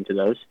recommend listening to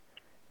those.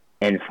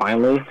 And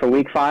finally, for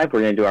Week 5,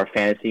 we're going to do our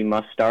fantasy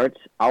must-starts.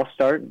 I'll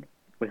start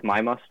with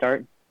my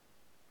must-start.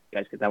 You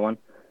guys get that one?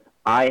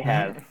 I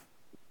have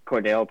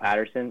Cordell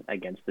Patterson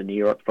against the New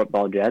York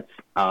Football Jets.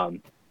 The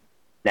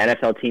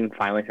NFL team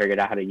finally figured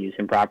out how to use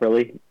him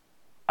properly.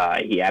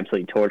 He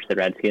absolutely torched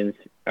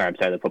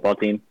the football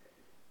team.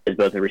 As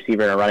both a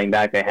receiver and a running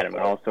back, they had him in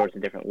all sorts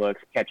of different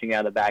looks, catching out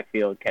of the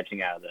backfield,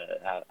 catching out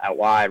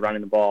wide, running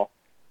the ball.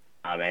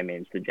 I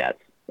mean, it's the Jets.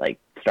 Like,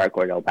 start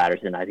Cordell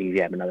Patterson. I think he's going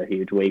to have another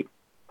huge week.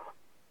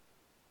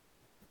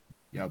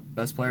 Yeah,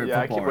 best player in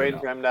football. football. I keep waiting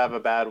for him to have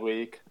a bad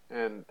week,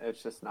 and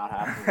it's just not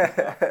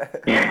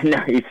happening. No,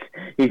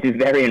 he's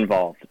very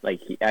involved. Like,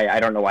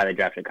 I don't know why they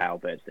drafted Kyle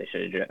Pitts. They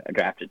should have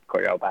drafted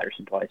Cordell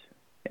Patterson twice,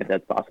 if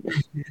that's possible.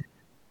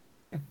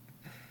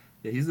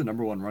 Yeah, he's the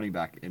number 1 running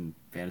back in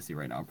fantasy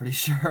right now, I'm pretty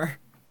sure.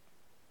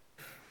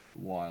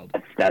 Wild.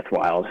 That's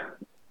wild.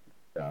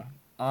 Yeah.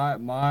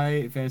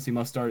 My fantasy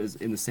must-start is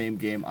in the same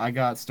game. I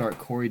got start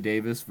Corey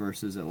Davis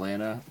versus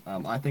Atlanta.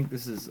 I think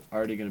this is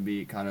already going to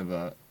be kind of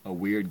a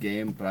weird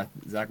game, but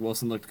Zach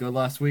Wilson looked good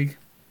last week.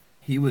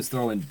 He was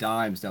throwing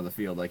dimes down the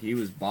field. Like, he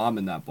was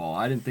bombing that ball.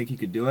 I didn't think he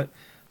could do it,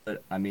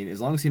 but, I mean,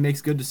 as long as he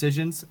makes good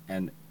decisions,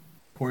 and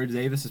Corey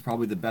Davis is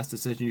probably the best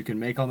decision you can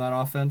make on that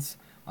offense,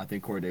 I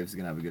think Corey Davis is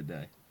going to have a good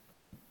day.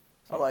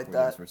 I like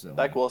that.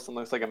 Zach Wilson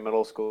looks like a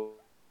middle school.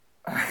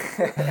 I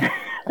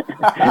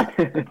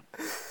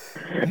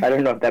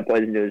don't know if that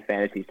plays into his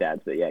fantasy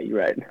stats, but yeah, you're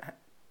right.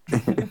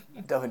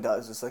 Definitely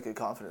does. It's like a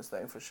confidence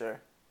thing for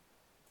sure.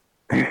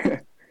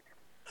 I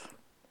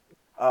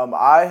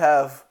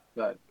have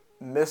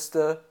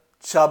Mr.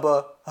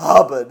 Chuba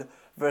Hubbard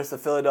versus the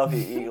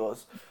Philadelphia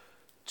Eagles.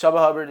 Chuba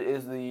Hubbard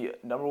is the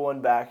number 1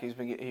 back. He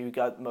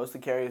got most of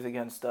the carries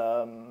against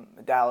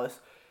Dallas.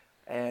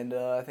 And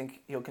I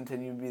think he'll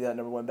continue to be that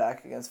number 1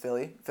 back against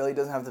Philly. Philly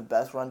doesn't have the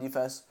best run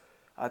defense.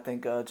 I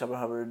think Chuba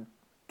Hubbard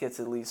gets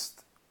at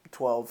least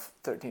 12,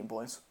 13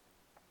 points.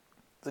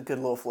 It's a good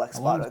little flex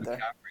spot right there.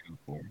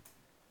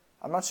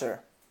 I'm not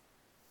sure.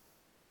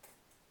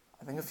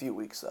 I think a few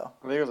weeks, though.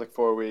 I think it was like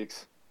 4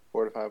 weeks,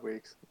 4 to 5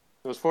 weeks.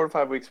 It was 4 to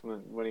 5 weeks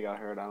when he got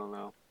hurt. I don't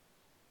know.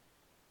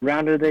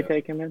 Round did they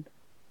take him in?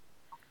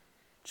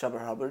 Chuba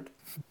Hubbard.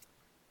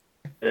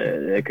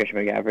 Christian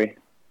McCaffrey.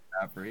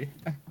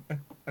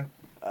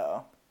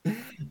 Oh. I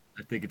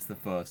think it's the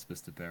first,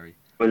 Mr. Perry.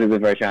 Was it the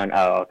first round?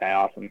 Oh, okay,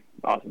 awesome.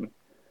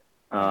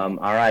 All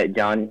right,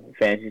 John,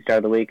 fantasy start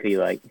of the week, who you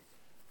like?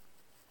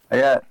 I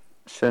got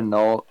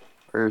Shenault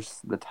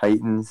versus the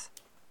Titans.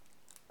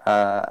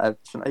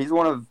 He's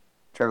one of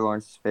Trevor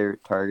Lawrence's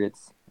favorite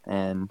targets,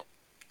 and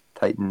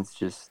Titans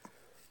just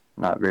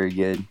not very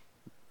good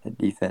at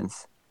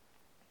defense.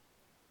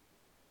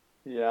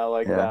 Yeah, I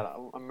like that. I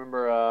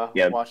remember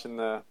watching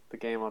the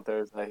game on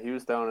Thursday. He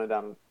was throwing it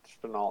down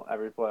Shenault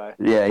every play.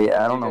 Yeah.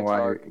 I don't know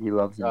why he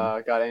loves him.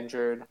 Got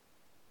injured,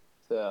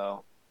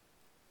 so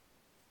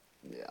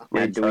yeah.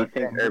 Now, do we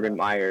think Urban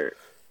Meyer?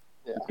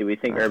 Yeah. Do we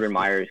think Urban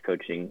Meyer is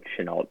coaching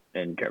Shenault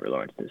and Trevor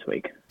Lawrence this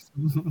week?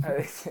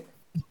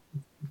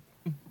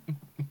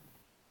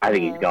 I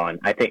think he's gone.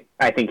 I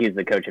think he's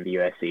the coach of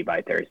USC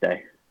by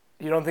Thursday.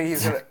 You don't think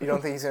he's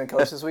gonna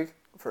coach this week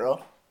for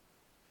real?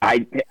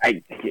 I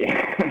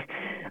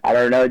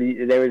don't know.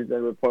 There was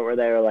a report where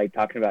they were like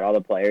talking about all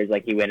the players.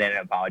 Like he went in and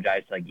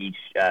apologized to like each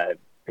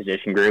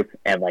position group,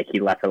 and like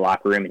he left the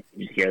locker room and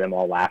you just hear them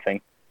all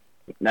laughing.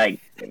 Like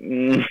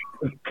it's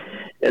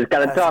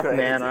kind of tough, crazy.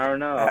 Man. I don't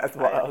know. That's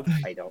wild.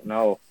 I don't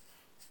know.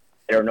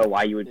 I don't know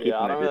why you would keep him.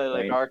 I don't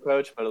really like our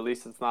coach, but at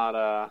least it's not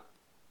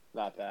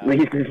that bad. At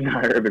least it's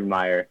not Urban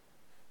Meyer.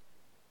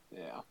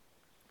 Yeah.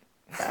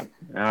 All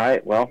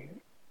right. Well,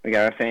 we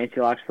got our fantasy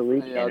locks for the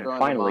week, and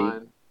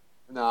finally.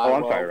 No,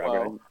 I'm sorry,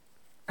 Robert.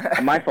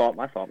 My fault.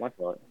 I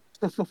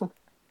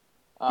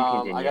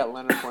got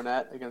Leonard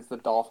Fournette against the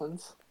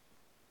Dolphins.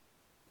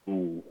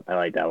 Ooh, I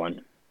like that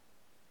one.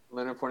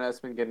 Leonard Fournette's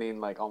been getting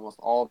like almost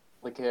all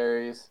the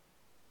carries.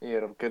 He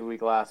had a good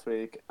week last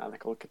week. I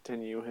think he'll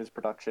continue his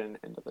production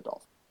into the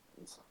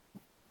Dolphins.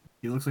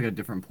 He looks like a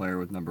different player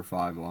with number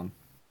 5 on.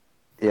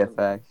 Yeah,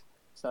 facts.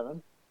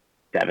 7.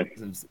 Oh,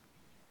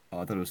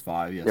 I thought it was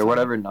 5. Yeah,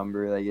 whatever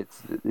number. Like it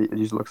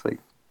just looks like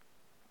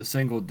a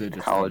single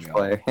digit college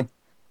player.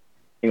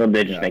 Single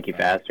digits make you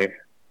faster.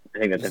 I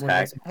think that's a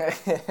fact.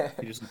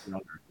 He just looks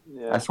younger.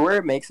 Yeah. I swear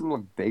it makes him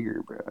look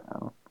bigger,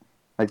 bro.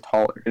 Like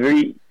taller.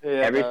 Every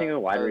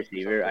single wide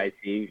receiver I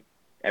see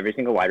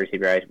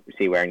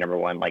wearing number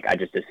 1, like I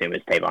just assume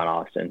it's Tavon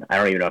Austin. I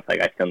don't even know if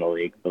like I still in the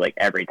league, but like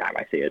every time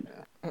I see it.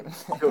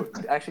 Yeah.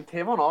 Actually,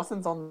 Tavon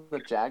Austin's on the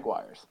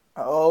Jaguars.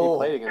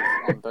 Oh. He played against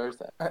on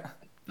Thursday.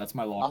 That's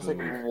my lock of the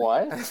week.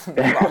 I was like,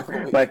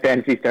 what? My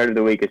fantasy start of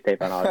the week is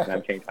Tavon Austin.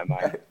 I've changed my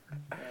mind.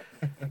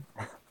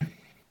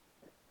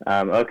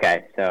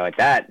 Okay, so at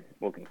that,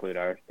 we'll conclude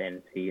our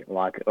fantasy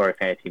lock or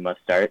fantasy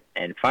must start.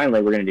 And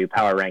finally, we're going to do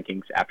power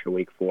rankings after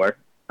week 4.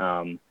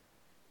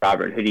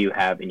 Robert, who do you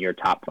have in your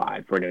top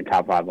 5? We're doing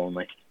top 5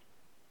 only.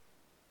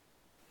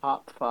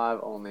 Top 5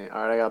 only.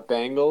 All right, I got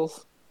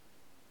Bengals.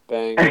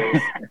 I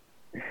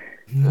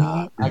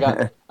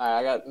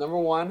got number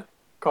 1,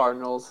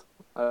 Cardinals.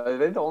 Are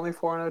they the only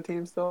 4-0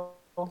 team still?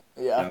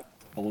 Yeah.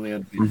 Only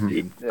undefeated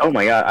team. Yeah. Oh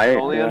my God!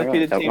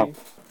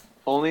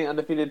 Only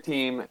undefeated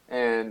team,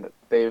 and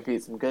they've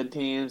beat some good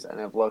teams and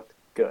have looked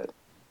good.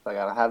 So I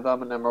gotta have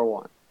them at number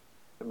 1.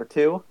 Number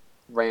 2,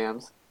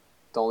 Rams.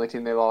 The only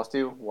team they lost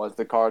to was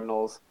the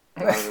Cardinals.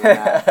 Other than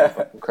that, they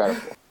look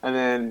incredible. And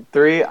then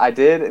 3, I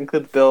did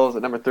include the Bills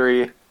at number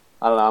 3. I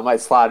don't know. I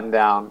might slide them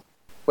down.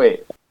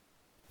 Wait,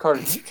 Carter,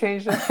 did you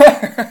change this?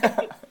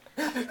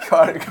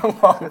 Carter, come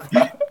on.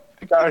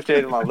 Carter's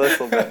changing my list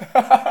a little bit.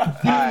 All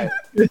right.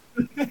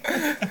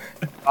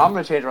 I'm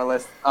going to change my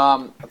list. 3,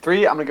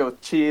 I'm going to go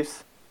with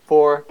Chiefs.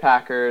 4,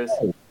 Packers.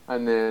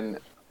 And then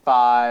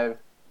 5,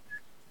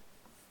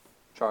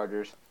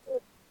 Chargers.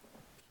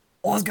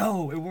 Let's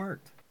go. It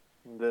worked.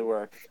 It did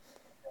work.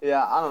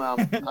 Yeah, I don't know.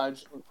 I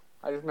just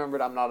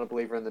remembered I'm not a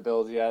believer in the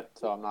Bills yet,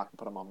 so I'm not going to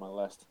put them on my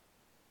list.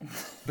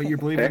 But you're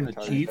believing in the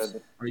Chargers Chiefs?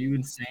 good. Are you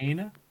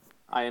insane?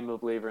 I am a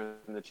believer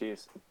in the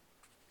Chiefs.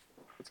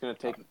 It's going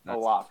to take a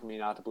lot for me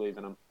not to believe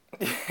in them.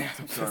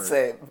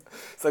 Same.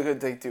 It's not going to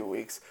take 2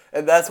 weeks.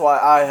 And that's why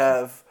I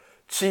have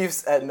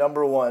Chiefs at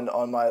number 1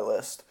 on my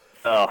list.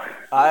 Oh,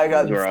 I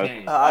got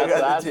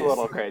That's the a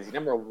little crazy.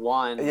 Number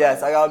 1.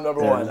 Yes, I got them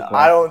number 1. Yeah.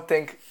 I don't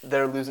think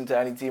they're losing to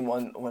any team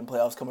when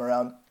playoffs come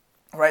around.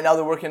 Right now,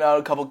 they're working out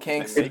a couple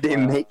kinks. If they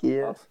make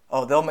it,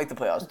 Oh, they'll make the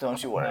playoffs.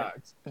 Don't you worry.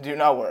 Do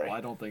not worry. Well,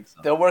 I don't think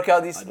so. They'll work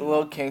out these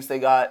little kinks they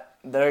got.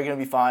 They're going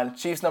to be fine.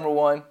 Chiefs number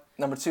 1.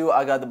 Number 2,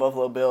 I got the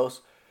Buffalo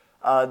Bills.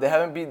 They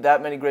haven't beat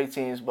that many great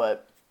teams,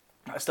 but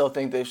I still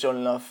think they've shown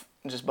enough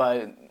just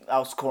by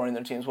outscoring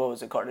their teams. What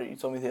was it, Carter? You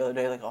told me the other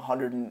day, like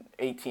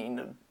 118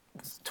 to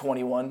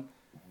 21.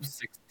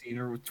 16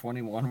 or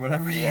 21,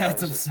 whatever. Yeah,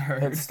 it's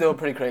absurd. It's still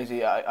pretty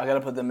crazy. I got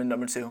to put them in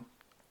number 2.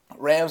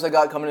 Rams I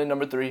got coming in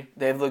number 3.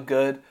 They've looked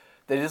good.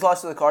 They just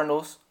lost to the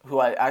Cardinals, who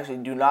I actually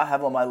do not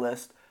have on my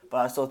list, but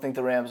I still think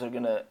the Rams are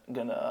gonna.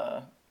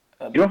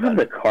 you don't have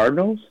the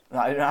Cardinals? No,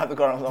 I do not have the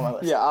Cardinals on my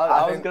list. Yeah,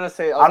 I was going to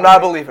say... I'm not a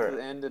believer. To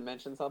the end and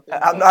mention something.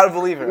 I'm not a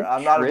believer.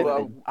 I'm not a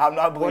believer. I'm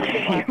not a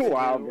believer.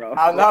 Wow, bro.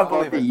 I'm not a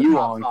what believer. are you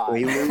on,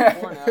 Quaalude?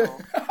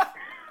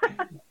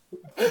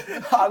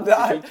 4-0. I'm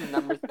not.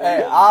 Number 3.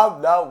 Hey,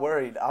 I'm not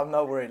worried. I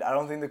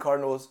don't think the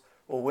Cardinals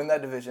will win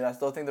that division. I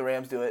still think the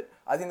Rams do it.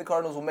 I think the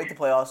Cardinals will make the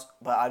playoffs,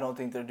 but I don't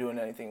think they're doing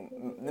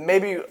anything.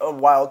 Maybe a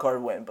wild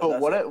card win. But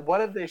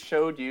what have they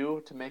showed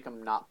you to make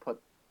them not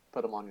put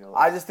them on your list?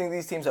 I just think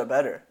these teams are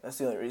better. That's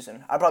the only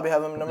reason. I probably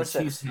have them number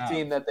 6. The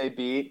team that they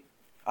beat.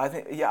 I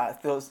think,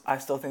 I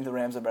still think the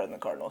Rams are better than the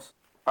Cardinals.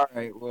 All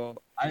right,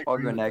 well, I'll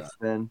go next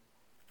then.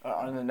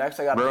 On the next,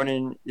 I got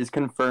Ronan is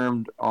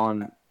confirmed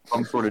on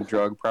some sort of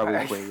drug, probably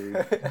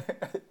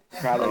Quaalude.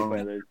 Probably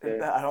Quaalude,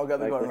 too. I don't got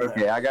the Cardinals.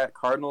 Okay, I got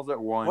Cardinals at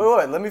 1.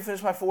 Wait. Let me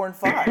finish my 4 and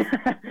 5.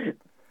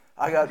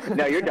 I got.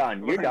 No, you're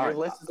done. You're done. Your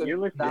list is Your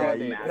list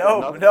validated.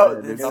 No,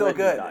 There's it's nothing still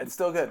good. done. It's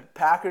still good.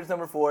 Packers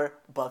number 4,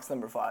 Bucks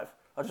number 5.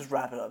 I'll just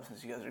wrap it up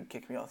since you guys are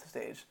kicking me off the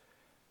stage.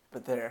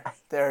 But there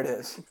it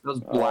is. Those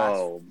blasts.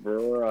 Oh,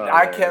 bro.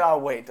 I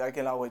cannot wait till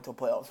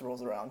playoffs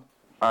rolls around.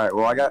 All right,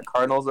 well, I got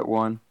Cardinals at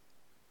 1.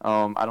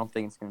 I don't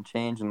think it's going to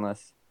change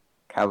unless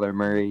Kyler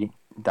Murray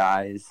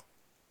dies.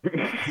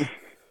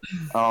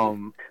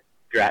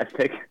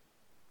 Drastic.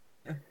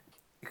 You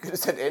could have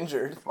said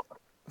injured.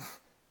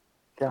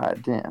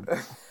 God damn.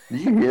 Did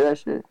you hear that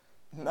shit?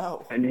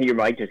 No. And your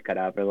mic just cut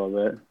out for a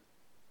little bit.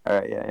 All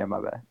right, yeah,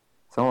 my bad.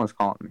 Someone was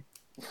calling me.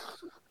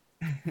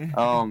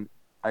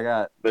 I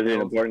got. Was it an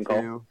Bills important at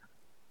call? 2.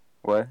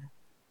 What?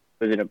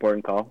 Was it an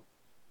important call?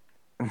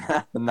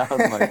 That was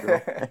my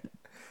girlfriend.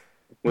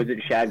 Was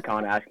it Shad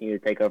Khan asking you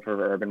to take over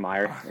for Urban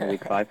Meyer in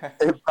Week 5?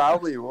 It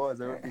probably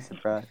was. I wouldn't be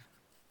surprised.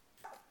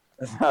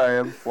 Sorry,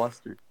 I'm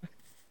flustered.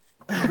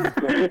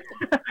 Alright,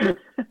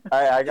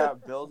 I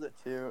got Bills at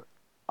 2.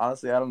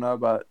 Honestly, I don't know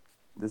about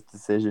this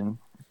decision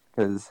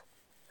because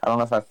I don't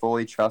know if I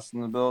fully trust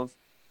in the Bills,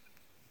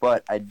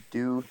 but I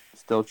do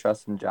still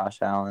trust in Josh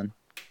Allen.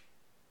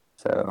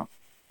 So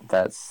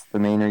that's the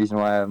main reason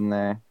why I'm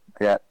there.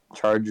 I got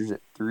Chargers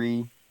at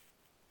 3.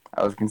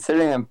 I was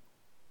considering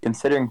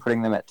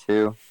putting them at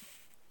 2.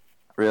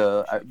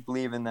 Really, I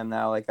believe in them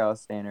now, like I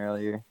was saying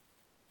earlier.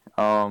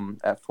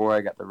 At 4,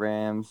 I got the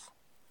Rams.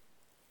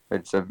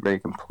 It's a very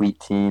complete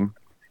team.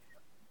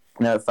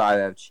 And at 5,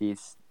 I have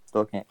Chiefs.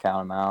 Still can't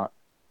count them out.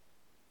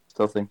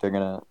 Still think they're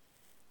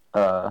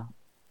gonna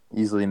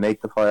easily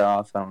make the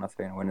playoffs. I don't know if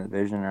they're gonna win the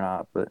division or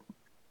not, but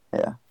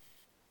yeah.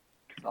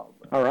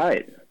 All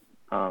right.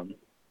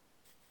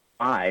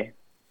 My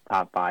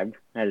top 5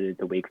 headed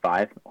to Week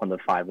 5 on the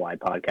 5 Wide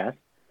podcast.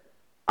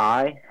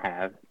 I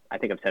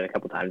think I've said it a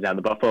couple times now,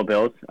 the Buffalo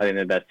Bills. I think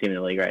they're the best team in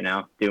the league right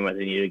now, doing what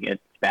they need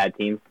against bad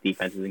teams.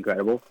 Defense is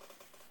incredible.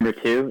 Number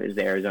 2 is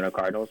the Arizona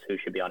Cardinals, who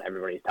should be on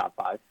everybody's top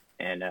 5.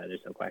 and there's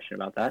no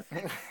question about that.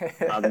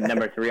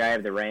 Number 3, I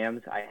have the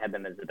Rams. I had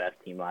them as the best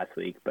team last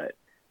week, but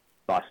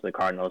lost to the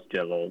Cardinals, do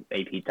a little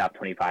AP top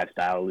 25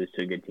 style, lose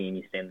to a good team,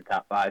 you stay in the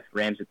top 5.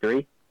 Rams at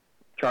 3,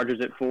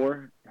 Chargers at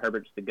 4,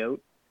 Herbert's the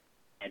GOAT,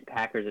 and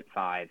Packers at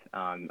 5.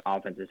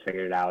 Offense has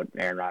figured it out.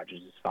 Aaron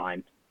Rodgers is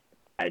fine.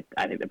 I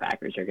think the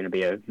Packers are going to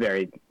be a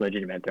very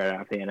legitimate threat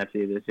off the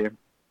NFC this year.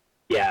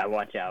 Yeah,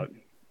 watch out.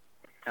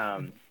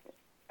 I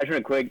just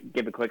want to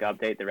give a quick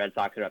update. The Red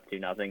Sox are up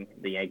 2-0.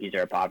 The Yankees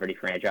are a poverty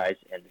franchise,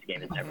 and this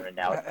game is never in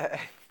doubt.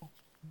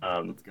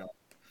 Let's go.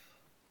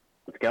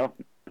 Let's go.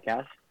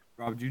 Cass?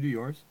 Rob, did you do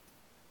yours?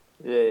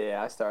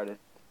 Yeah, I started.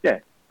 Yeah.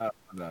 Oh,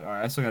 my bad. All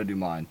right, I still got to do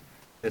mine.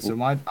 Okay, so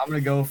I'm going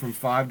to go from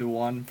 5 to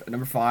 1. At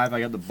number 5, I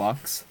got the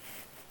Bucks.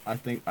 I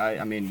think,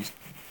 I mean,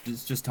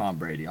 just Tom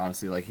Brady,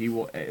 honestly. Like, he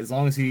will, as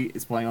long as he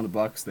is playing on the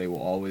Bucks, they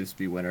will always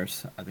be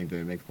winners. I think they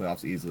would make the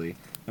playoffs easily.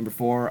 Number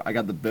 4, I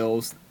got the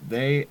Bills.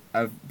 They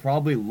have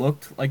probably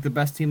looked like the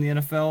best team in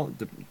the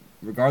NFL,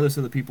 regardless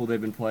of the people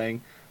they've been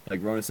playing.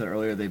 Like Rona said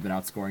earlier, they've been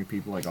outscoring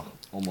people like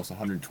almost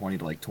 120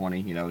 to like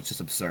 20. You know, it's just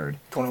absurd.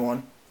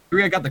 21.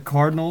 3, I got the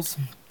Cardinals.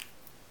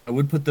 I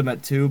would put them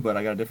at 2, but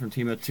I got a different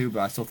team at 2.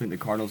 But I still think the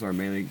Cardinals are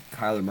mainly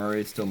Kyler Murray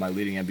is still my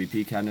leading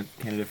MVP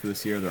candidate for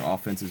this year. Their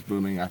offense is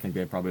booming. I think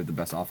they probably have the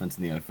best offense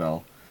in the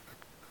NFL.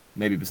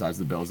 Maybe besides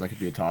the Bills, that could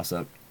be a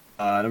toss-up.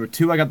 Number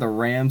 2, I got the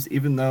Rams.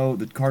 Even though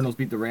the Cardinals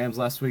beat the Rams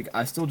last week,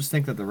 I still just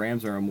think that the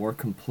Rams are a more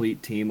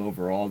complete team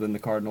overall than the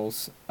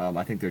Cardinals.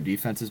 I think their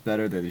defense is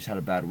better. They just had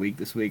a bad week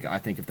this week. I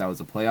think if that was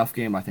a playoff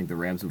game, I think the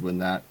Rams would win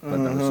that. But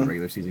that was a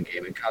regular season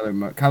game. And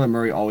Kyler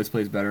Murray always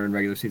plays better in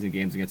regular season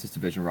games against his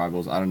division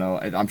rivals. I don't know.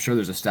 I'm sure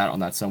there's a stat on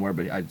that somewhere,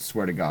 but I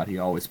swear to God, he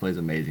always plays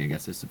amazing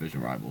against his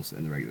division rivals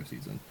in the regular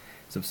season.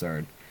 It's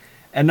absurd.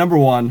 And number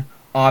 1,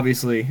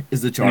 obviously,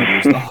 is the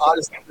Chargers. The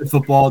hottest team in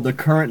football, the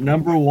current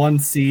number 1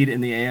 seed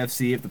in the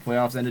AFC. If the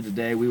playoffs ended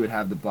today, we would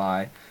have the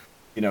bye.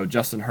 You know,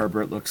 Justin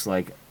Herbert looks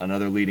like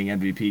another leading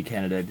MVP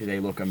candidate.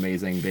 They look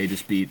amazing. They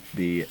just beat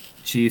the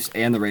Chiefs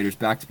and the Raiders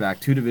back-to-back,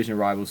 2 division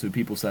rivals who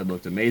people said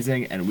looked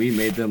amazing, and we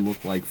made them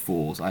look like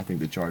fools. I think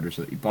the Chargers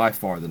are by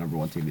far the number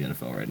 1 team in the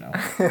NFL right now.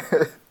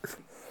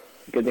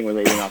 Good thing we're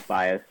leading off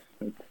bias.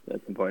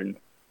 That's important.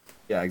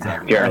 Yeah,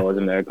 exactly.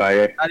 Journalism there,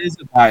 Carter. That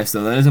isn't biased,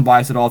 though. That isn't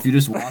biased at all. If you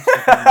just watch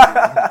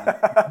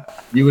the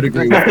you would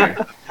agree with me.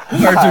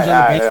 All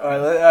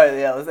right,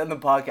 yeah, let's end the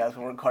podcast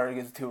before Carter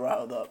gets too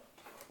riled up.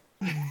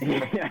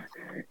 Yeah.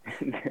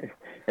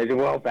 It's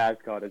well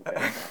past Carter's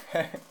bed.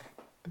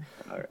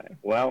 All right.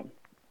 Well,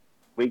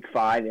 episode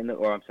 5 in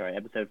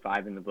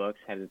the books,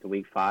 headed to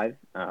week 5.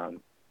 I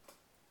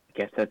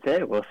guess that's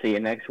it. We'll see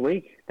you next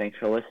week. Thanks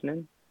for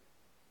listening.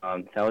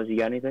 Fellas, you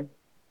got anything?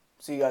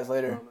 See you guys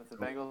later. If the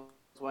Bengals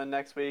win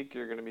next week,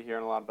 you're going to be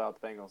hearing a lot about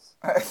the Bengals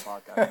on the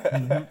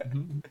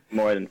podcast.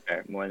 More than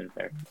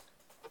fair.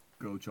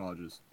 Go Chargers.